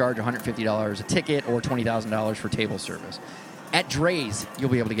won't need to charge $150 a ticket or $20,000 for table service. At Dre's, you'll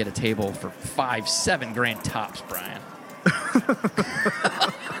be able to get a table for $5-7 grand tops, Brian.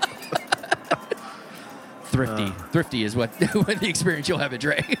 Thrifty is what the experience you'll have at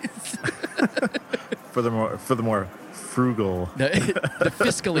Dre's. For the more frugal, the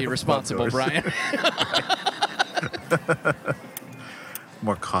fiscally responsible Brian.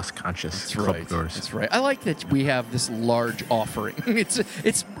 more cost conscious. That's club right. doors. That's right. I like that we have this large offering.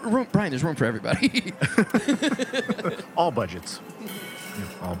 It's room, Brian. There's room for everybody. All budgets. Yeah,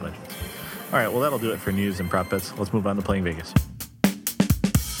 all budgets. All right. Well, that'll do it for news and prop bets. Let's move on to Playing Vegas.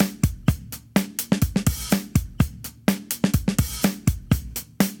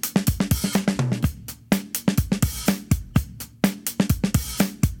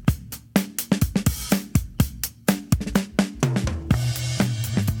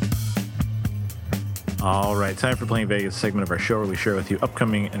 All right, time for Playing Vegas, segment of our show where we share with you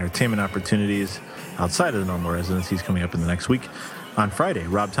upcoming entertainment opportunities outside of the normal residencies coming up in the next week. On Friday,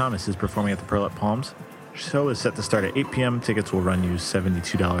 Rob Thomas is performing at the Pearl at Palms. Show is set to start at 8 p.m. Tickets will run you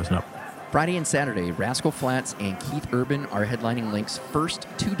 $72 and up. Friday and Saturday, Rascal Flatts and Keith Urban are headlining Link's first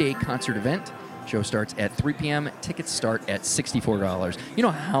two-day concert event. Show starts at 3 p.m. Tickets start at $64. You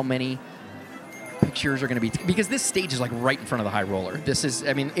know how many pictures are going to be... because this stage is like right in front of the high roller. This is...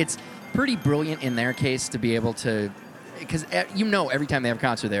 I mean, it's pretty brilliant in their case to be able to... because every time they have a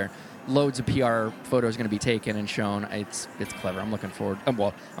concert there, loads of PR photos going to be taken and shown. It's clever. I'm looking forward...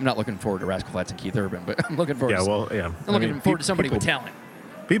 well, I'm not looking forward to Rascal Flatts and Keith Urban, but I'm looking forward I'm looking forward to somebody with talent.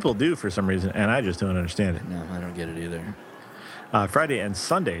 People do for some reason, and I just don't understand it. No, I don't get it either. Friday and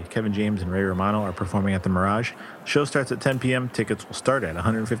Sunday, Kevin James and Ray Romano are performing at the Mirage. Show starts at 10 p.m. Tickets will start at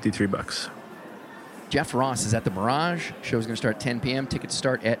 $153. Jeff Ross is at the Mirage. Show's going to start at 10 p.m. Tickets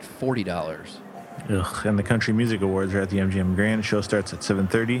start at $40. Ugh. And the Country Music Awards are at the MGM Grand. Show starts at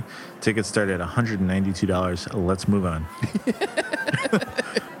 7:30. Tickets start at $192. Let's move on.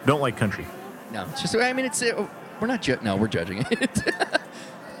 Don't like country. No, it's just... I mean, it's... we're not... we're judging it.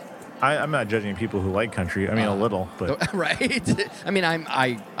 I'm not judging people who like country. I mean, a little, but... Right. I mean,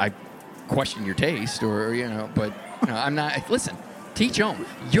 I question your taste, or, but I'm not... Listen, teach home.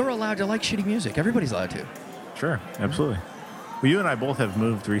 You're allowed to like shitty music. Everybody's allowed to. Sure, absolutely. Well, you and I both have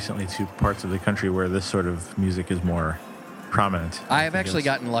moved recently to parts of the country where this sort of music is more prominent. I have actually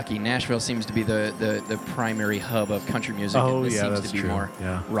gotten lucky. Nashville seems to be the primary hub of country music. Oh, and this yeah, seems that's to be true. more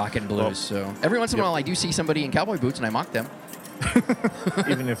Yeah. rock and blues. Well, so every once in a while, I do see somebody in cowboy boots, and I mock them.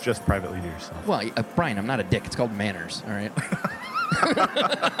 Even if just privately to yourself. Well, Brian, I'm not a dick. It's called manners, all right?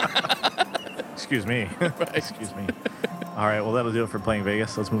 Excuse me. Excuse me. All right, well, that'll do it for Playing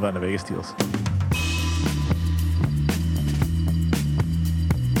Vegas. Let's move on to Vegas deals.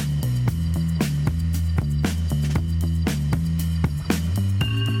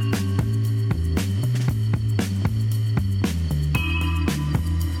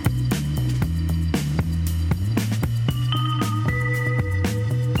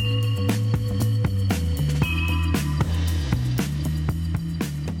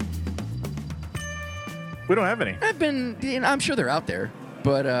 We don't have any. I'm sure they're out there,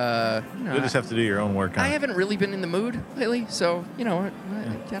 but You just have to do your own work on I it. haven't really been in the mood lately, so I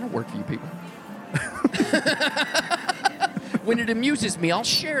don't work for you people. When it amuses me, I'll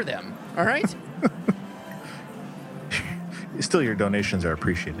share them. All right. Still, your donations are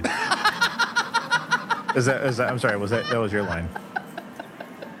appreciated. Is that? I'm sorry. That was your line?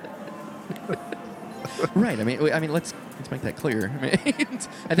 Right. I mean, let's make that clear. I mean,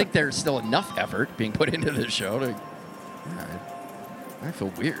 I think there's still enough effort being put into this show to. I feel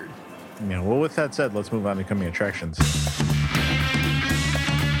weird. Yeah. Well, with that said, let's move on to coming attractions.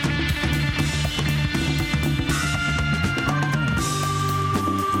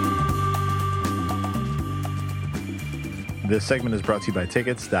 This segment is brought to you by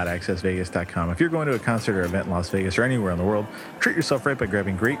tickets.accessvegas.com. If you're going to a concert or event in Las Vegas or anywhere in the world, treat yourself right by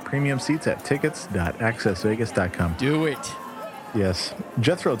grabbing great premium seats at tickets.accessvegas.com. Do it. Yes.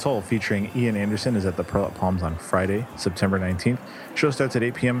 Jethro Tull featuring Ian Anderson is at the Pearl at Palms on Friday, September 19th. Show starts at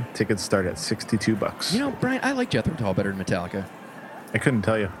 8 p.m. Tickets start at $62. You know, Brian, I like Jethro Tull better than Metallica. I couldn't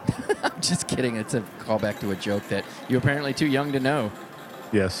tell you. I'm just kidding. It's a callback to a joke that you're apparently too young to know.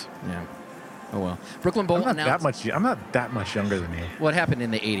 Yes. Yeah. Oh, well. Brooklyn Bowl I'm not announced... that much younger than you. What happened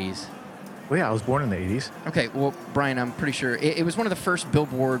in the 80s? Well, yeah, I was born in the 80s. Okay, well, Brian, I'm pretty sure it was one of the first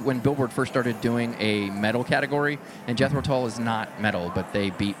Billboard, when Billboard first started doing a metal category, and Jethro Tull is not metal, but they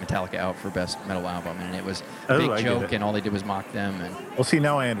beat Metallica out for Best Metal Album, and it was a big joke, and all they did was mock them. And Well, see,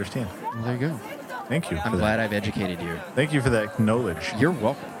 now I understand. well, there you go. Thank you. I'm glad I've educated you. Thank you for that knowledge. You're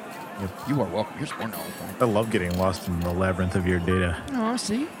welcome. You are welcome. Here's more knowledge, Brian. I love getting lost in the labyrinth of your data. Oh,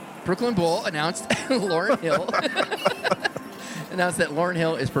 see? Brooklyn Bull announced Lauryn Hill. Announced that Lauryn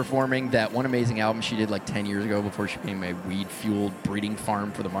Hill is performing that one amazing album she did like 10 years ago before she became a weed-fueled breeding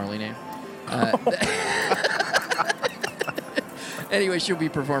farm for the Marley name. Anyway, she'll be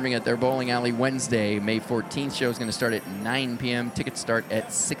performing at their bowling alley Wednesday, May 14th. Show's going to start at 9 p.m. Tickets start at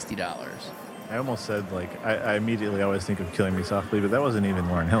 $60. I almost said, like, I immediately always think of Killing Me Softly, but that wasn't even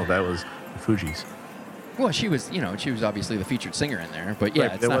Lauryn Hill. That was the Fugees. Well, she was obviously the featured singer in there, but yeah,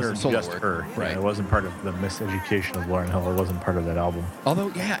 Right, it's it not her wasn't solo just work. her. Right. Yeah, it wasn't part of the miseducation of Lauryn Hill. It wasn't part of that album. Although,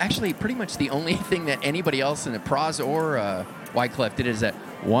 yeah, actually, pretty much the only thing that anybody else in the Pros or Wyclef did is that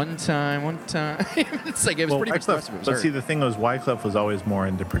one time. It's like it was pretty much the rest of it was But her. see, the thing was, Wyclef was always more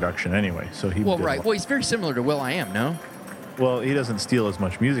into production anyway, so he. Well, did right. Well, he's very similar to Will.i.am, no? Well, he doesn't steal as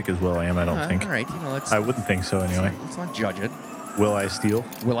much music as Will.i.am, I don't think. All right, let's. I wouldn't think so anyway. Let's not judge it. Will I steal?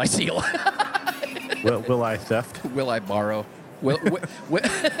 Will I steal? Will I theft? Will I borrow? Will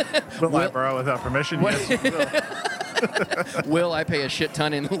I borrow without permission? What- Yes. you will. Will I pay a shit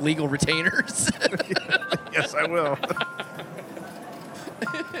ton in legal retainers? Yes, I will.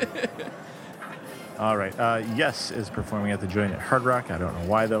 All right. Yes is performing at the Joint at Hard Rock. I don't know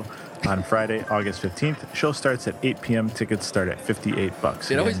why, though. On Friday, August 15th. Show starts at 8 p.m. Tickets start at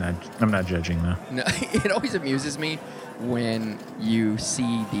 $58. It always- I'm not judging, though. No, it always amuses me when you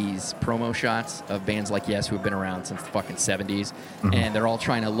see these promo shots of bands like Yes who have been around since the fucking 70s, and they're all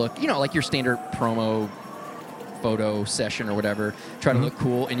trying to look, like your standard promo photo session or whatever, try to look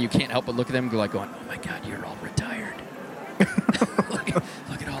cool, and you can't help but look at them and go like, oh my God, you're all retired.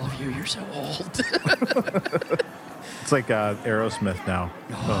 look at all of you, you're so old. It's like Aerosmith now.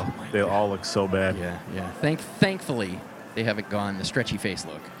 They all look so bad. Yeah. Thankfully, they haven't gone the stretchy face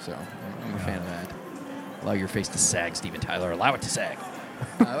look, so I'm a fan of that. Allow your face to sag, Steven Tyler. Allow it to sag.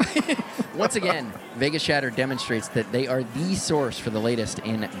 Once again, Vegas Chatter demonstrates that they are the source for the latest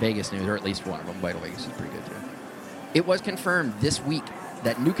in Vegas news, or at least one of them. Vital Vegas is pretty good, too. It was confirmed this week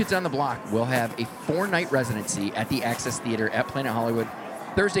that New Kids on the Block will have a 4-night residency at the Access Theater at Planet Hollywood,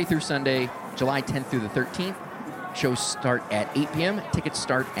 Thursday through Sunday, July 10th through the 13th. Shows start at 8 p.m. Tickets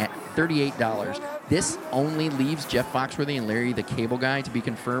start at $38. This only leaves Jeff Foxworthy and Larry the Cable Guy to be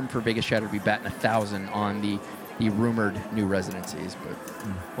confirmed for Vegas Chatter to be batting 1,000 on the rumored new residencies. But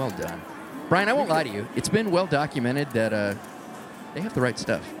well done. Brian, I won't lie to you. It's been well documented that they have the right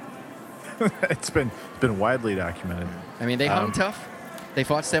stuff. It's been widely documented. I mean, they hung tough. They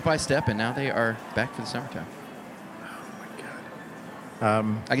fought step by step, and now they are back for the summertime. I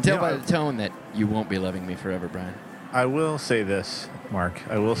can tell by the tone that you won't be loving me forever, Brian. I will say this, Mark.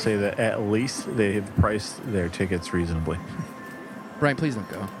 I will say that at least they have priced their tickets reasonably. Brian, please don't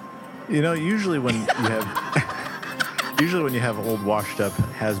go. Usually when you have old washed-up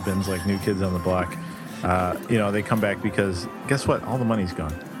has-beens like New Kids on the Block, they come back because guess what? All the money's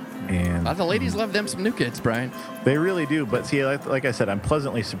gone. And The ladies love them some New Kids, Brian. they really do. But see, like I said, I'm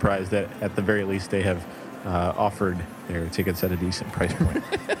pleasantly surprised that at the very least they have offered their tickets at a decent price point.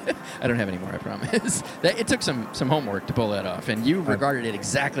 I don't have any more, I promise. It took some homework to pull that off, and you regarded it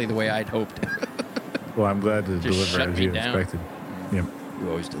exactly the way I'd hoped. Well, I'm glad to Just deliver shut as me you down. expected. Yep. You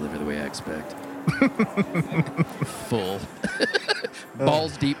always deliver the way I expect. Full.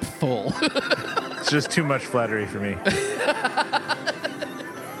 Balls deep full. It's just too much flattery for me.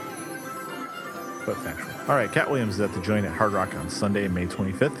 But factual. All right, Cat Williams is at the Joint at Hard Rock on Sunday, May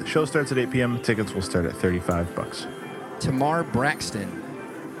 25th. The show starts at 8 p.m. Tickets will start at $35. Tamar Braxton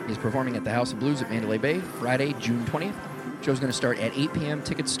is performing at the House of Blues at Mandalay Bay Friday, June 20th. Show's going to start at 8 p.m.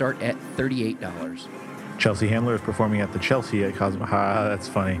 Tickets start at $38. Chelsea Handler is performing at the Chelsea at Cosmo. That's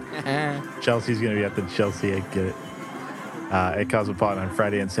funny. Chelsea's going to be at the Chelsea. I get it. At Cosmopolitan on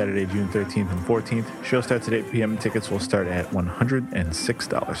Friday and Saturday, June 13th and 14th. Show starts at 8 p.m. Tickets will start at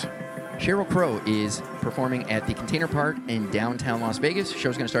 $106. Sheryl Crow is performing at the Container Park in downtown Las Vegas.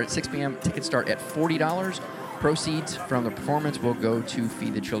 Show's going to start at 6 p.m. Tickets start at $40. Proceeds from the performance will go to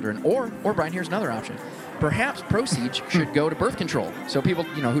feed the children. Or Brian, here's another option. Perhaps proceeds should go to birth control. So people,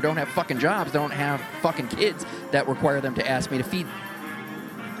 who don't have fucking jobs, don't have fucking kids that require them to ask me to feed them.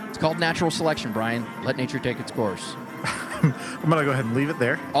 It's called natural selection, Brian. Let nature take its course. I'm going to go ahead and leave it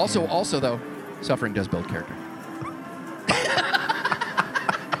there. Also, though, suffering does build character.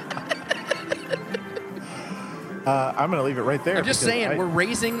 I'm going to leave it right there. I'm just saying, we're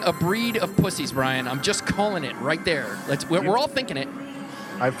raising a breed of pussies, Brian. I'm just calling it right there. We're all thinking it.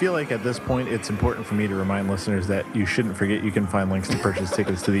 I feel like at this point, it's important for me to remind listeners that you shouldn't forget you can find links to purchase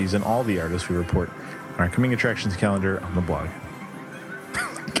tickets to these and all the artists we report on our coming attractions calendar on the blog.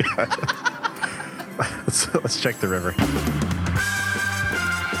 Let's check the river.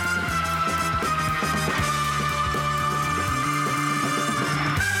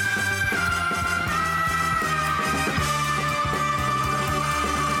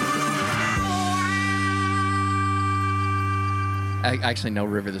 Actually, no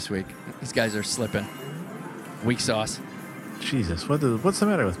river this week. These guys are slipping. Weak sauce. Jesus, what's the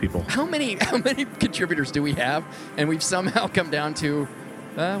matter with people? How many contributors do we have? And we've somehow come down to,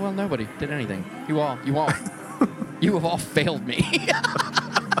 well, nobody did anything. You all, you have all failed me.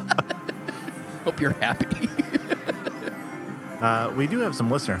 Hope you're happy. We do have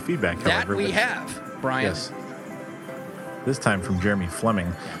some listener feedback, however. That we have, Brian. Yes. This time from Jeremy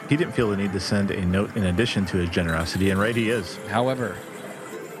Fleming. He didn't feel the need to send a note in addition to his generosity, and right he is. However,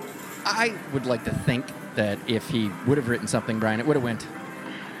 I would like to think that if he would have written something, Brian, it would have went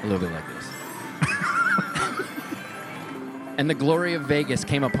a little bit like this. And the glory of Vegas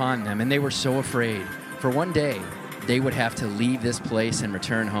came upon them, and they were so afraid. For one day, they would have to leave this place and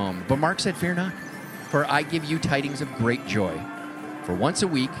return home. But Mark said, "Fear not, for I give you tidings of great joy. For once a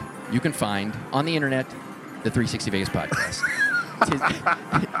week, you can find on the internet the 360 Vegas podcast.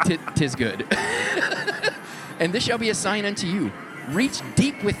 Tis good. And this shall be a sign unto you. Reach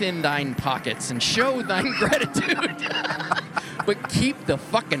deep within thine pockets and show thine gratitude. But keep the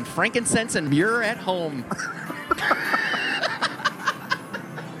fucking frankincense and myrrh at home."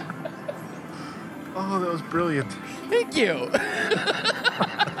 Oh, that was brilliant. Thank you.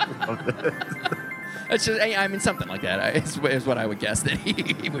 It's just, I mean, something like that is what I would guess that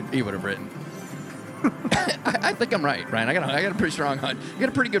he would have written. I think I'm right, Ryan. I got a pretty strong hunt. You got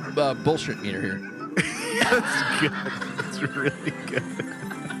a pretty good bullshit meter here. That's good. That's really good.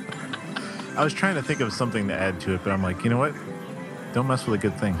 I was trying to think of something to add to it, but I'm like, you know what? Don't mess with a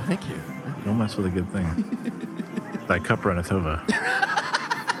good thing. Thank you. Don't mess with a good thing. Thy cup runneth over.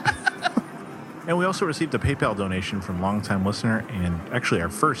 And we also received a PayPal donation from longtime listener and actually our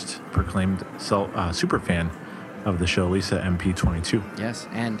first proclaimed super fan of the show, Lisa MP22. Yes,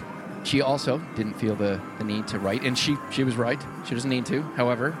 and she also didn't feel the need to write, and she was right. She doesn't need to.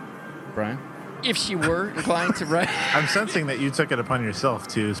 However, Brian, if she were inclined to write, I'm sensing that you took it upon yourself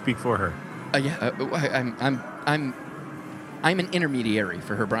to speak for her. Yeah, I'm an intermediary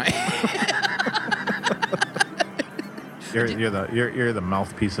for her, Brian. You're the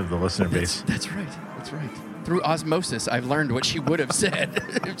mouthpiece of the listener base. That's right. Through osmosis, I've learned what she would have said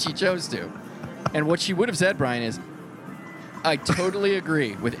if she chose to. And what she would have said, Brian, is, I totally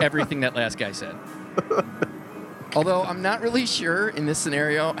agree with everything that last guy said. Although I'm not really sure in this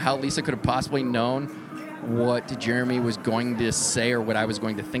scenario how Lisa could have possibly known what Jeremy was going to say or what I was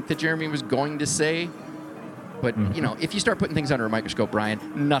going to think that Jeremy was going to say. But, you know, if you start putting things under a microscope,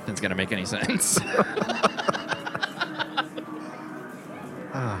 Brian, nothing's going to make any sense.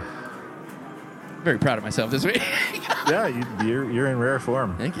 Very proud of myself this week. Yeah, you're in rare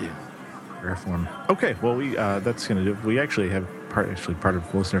form. Thank you. Rare form. Okay, well, that's going to do. We actually have part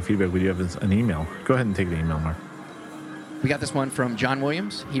of listener feedback. We do have an email. Go ahead and take the email, Mark. We got this one from John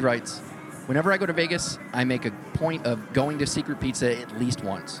Williams. He writes, "Whenever I go to Vegas, I make a point of going to Secret Pizza at least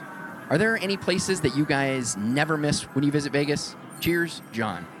once. Are there any places that you guys never miss when you visit Vegas? Cheers,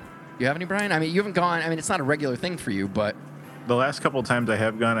 John." Do you have any, Brian? I mean, you haven't gone. I mean, it's not a regular thing for you, but The last couple of times I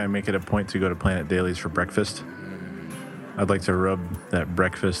have gone, I make it a point to go to Planet Daily's for breakfast. I'd like to rub that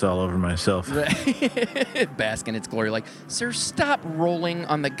breakfast all over myself. bask in its glory. Like, sir, stop rolling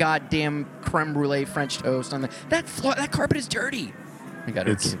on the goddamn creme brulee French toast. That carpet is dirty.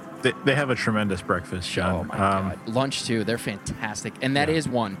 They have a tremendous breakfast, John. Oh my God. Lunch too. They're fantastic, and that is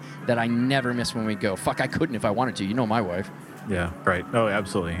one that I never miss when we go. Fuck, I couldn't if I wanted to. You know my wife. Yeah, right. Oh,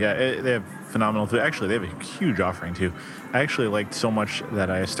 absolutely. Yeah, they have phenomenal food. Actually, they have a huge offering too. I actually liked so much that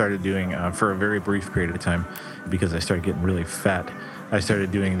I started doing for a very brief period of time because I started getting really fat. I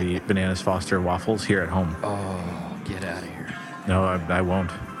started doing the Bananas Foster waffles here at home. Oh, get out of here. No, I won't.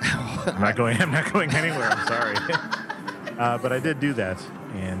 I'm not going anywhere. I'm sorry. But I did do that,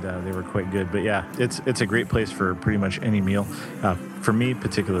 and they were quite good. But yeah, it's a great place for pretty much any meal. For me,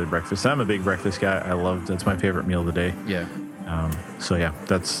 particularly breakfast. I'm a big breakfast guy. That's my favorite meal of the day. Yeah. So yeah,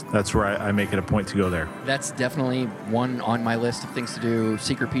 that's where I make it a point to go there. That's definitely one on my list of things to do.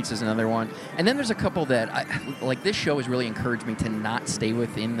 Secret Pizza is another one. And then there's a couple that, this show has really encouraged me to not stay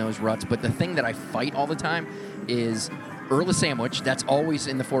within those ruts. But the thing that I fight all the time is Earl's Sandwich. That's always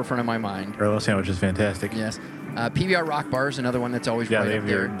in the forefront of my mind. Earl's Sandwich is fantastic. Yes. PBR Rock Bar is another one that's always Yeah, right they up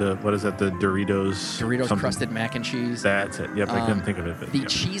have there. what is that? The Doritos. Doritos crusted mac and cheese. That's it. Yep, I couldn't think of it. But, The yep.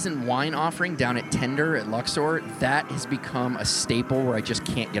 cheese and wine offering down at Tender at Luxor, that has become a staple where I just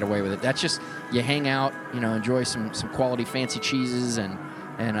can't get away with it. That's just, you hang out, enjoy some quality fancy cheeses and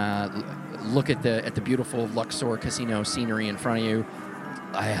look at the beautiful Luxor casino scenery in front of you.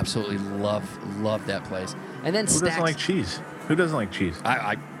 I absolutely love that place. And then Who doesn't like cheese? Who doesn't like cheese?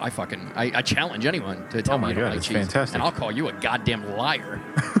 I challenge anyone to tell me you don't like it's cheese. fantastic. And I'll call you a goddamn liar.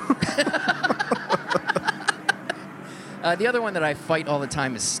 The other one that I fight all the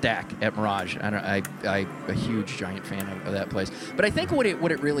time is Stack at Mirage. I'm a huge, giant fan of that place. But I think what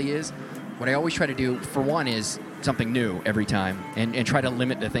it really is, what I always try to do, for one, is something new every time and try to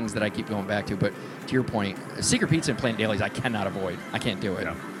limit the things that I keep going back to. But to your point, Secret Pizza and Planet Dailies, I cannot avoid. I can't do it.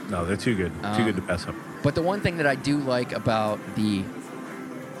 No, they're too good. Too good to pass up. But the one thing that I do like about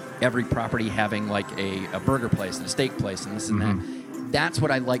every property having like a burger place and a steak place and this and that, that's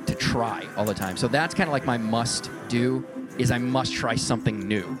what I like to try all the time. So that's kind of like my must do, is I must try something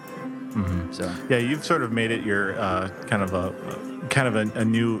new. Mm-hmm. So yeah, you've sort of made it your kind of a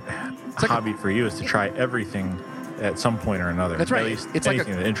new hobby for you, is to try everything at some point or another. That's right. At least It's like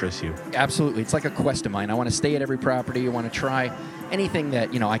anything that interests you. Absolutely. It's like a quest of mine. I want to stay at every property. I want to try anything that,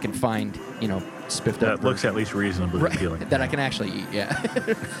 I can find, spiffed up. That looks at least reasonably appealing. That I can actually eat, yeah.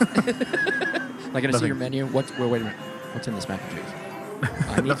 Am I going to see your menu? Wait a minute. What's in this mac and cheese?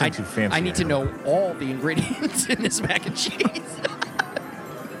 Nothing too fancy. I need to know all the ingredients in this mac and cheese.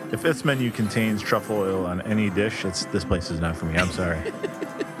 If this menu contains truffle oil on any dish, this place is not for me. I'm sorry.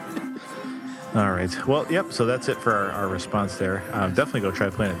 All right. Well, yep. So that's it for our response there. Definitely go try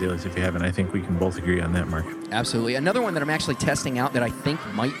Planet Dailies if you haven't. I think we can both agree on that, Mark. Absolutely. Another one that I'm actually testing out that I think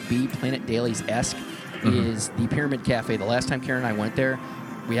might be Planet Dailies-esque is the Pyramid Cafe. The last time Karen and I went there,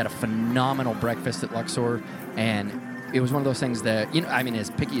 we had a phenomenal breakfast at Luxor, and it was one of those things that, as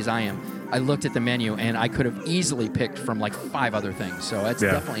picky as I am, I looked at the menu and I could have easily picked from like 5 other things. So that's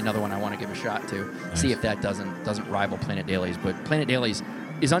definitely another one I want to give a shot to. Nice. See if that doesn't rival Planet Dailies. But Planet Dailies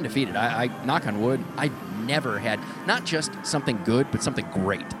is undefeated. I knock on wood, I've never had not just something good, but something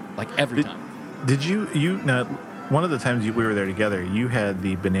great, like every time. Did you now, one of the times we were there together, you had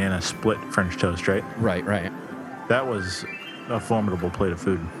the banana split French toast, right? Right. That was a formidable plate of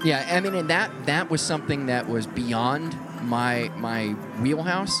food. Yeah, and that was something that was beyond my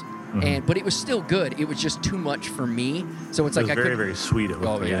wheelhouse. But it was still good. It was just too much for me. So it's like I very, very sweet. It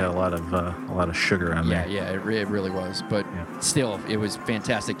looked like it had a lot of sugar on there. Yeah, it really was. But still, it was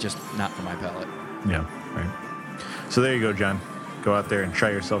fantastic. Just not for my palate. Yeah, right. So there you go, John. Go out there and try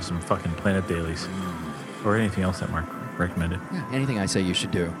yourself some fucking Planet Dailies, or anything else that Mark recommended. Yeah, anything I say you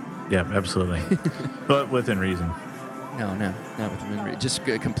should do. Yeah, absolutely. But within reason. No, not within reason. Just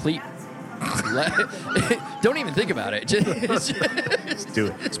complete. Don't even think about it. Just do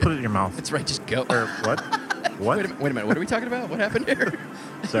it. Just put it in your mouth. That's right. Just go. Or what? What? Wait a minute. What are we talking about? What happened here?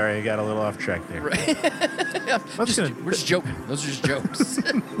 Sorry, I got a little off track there. Right. We're just joking. Those are just jokes.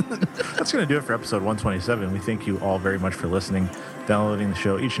 That's going to do it for episode 127. We thank you all very much for listening, downloading the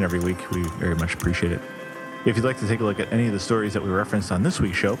show each and every week. We very much appreciate it. If you'd like to take a look at any of the stories that we referenced on this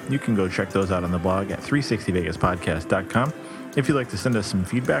week's show, you can go check those out on the blog at 360vegaspodcast.com. If you'd like to send us some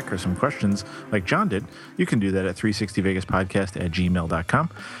feedback or some questions like John did, you can do that at 360vegaspodcast@gmail.com.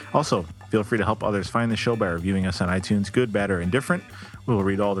 Also, feel free to help others find the show by reviewing us on iTunes, good, bad, or indifferent. We will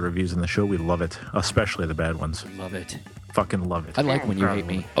read all the reviews on the show. We love it, especially the bad ones. Love it. Fucking love it. I like when you hate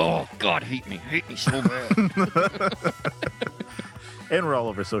me. Oh, God, hate me. Hate me so bad. And we're all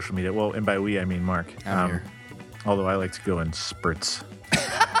over social media. Well, and by we, I mean Mark. I'm here. Although I like to go in spurts.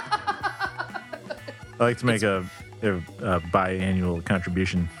 I like to make a biannual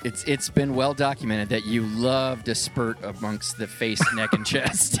contribution. It's been well documented that you love to spurt amongst the face, neck, and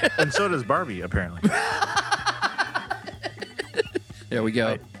chest. And so does Barbie, apparently. There we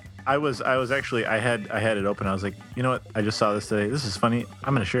go. I was actually, I had it open. I was like, you know what? I just saw this today. This is funny.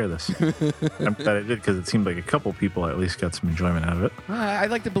 I'm going to share this. I'm glad I did, because it seemed like a couple people at least got some enjoyment out of it. I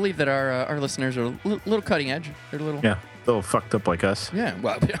like to believe that our listeners are a little cutting edge. They're a little fucked up like us. Yeah.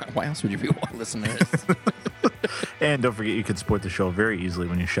 Well, why else would you listen to this? And don't forget, you can support the show very easily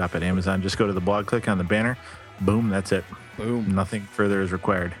when you shop at Amazon. Just go to the blog, click on the banner. Boom, that's it. Boom. Nothing further is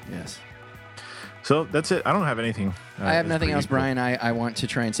required. Yes. So that's it. I don't have anything. I have nothing else, Brian. I want to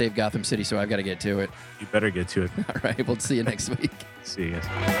try and save Gotham City, so I've got to get to it. You better get to it. All right. We'll see you next week. See you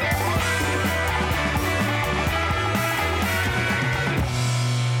guys.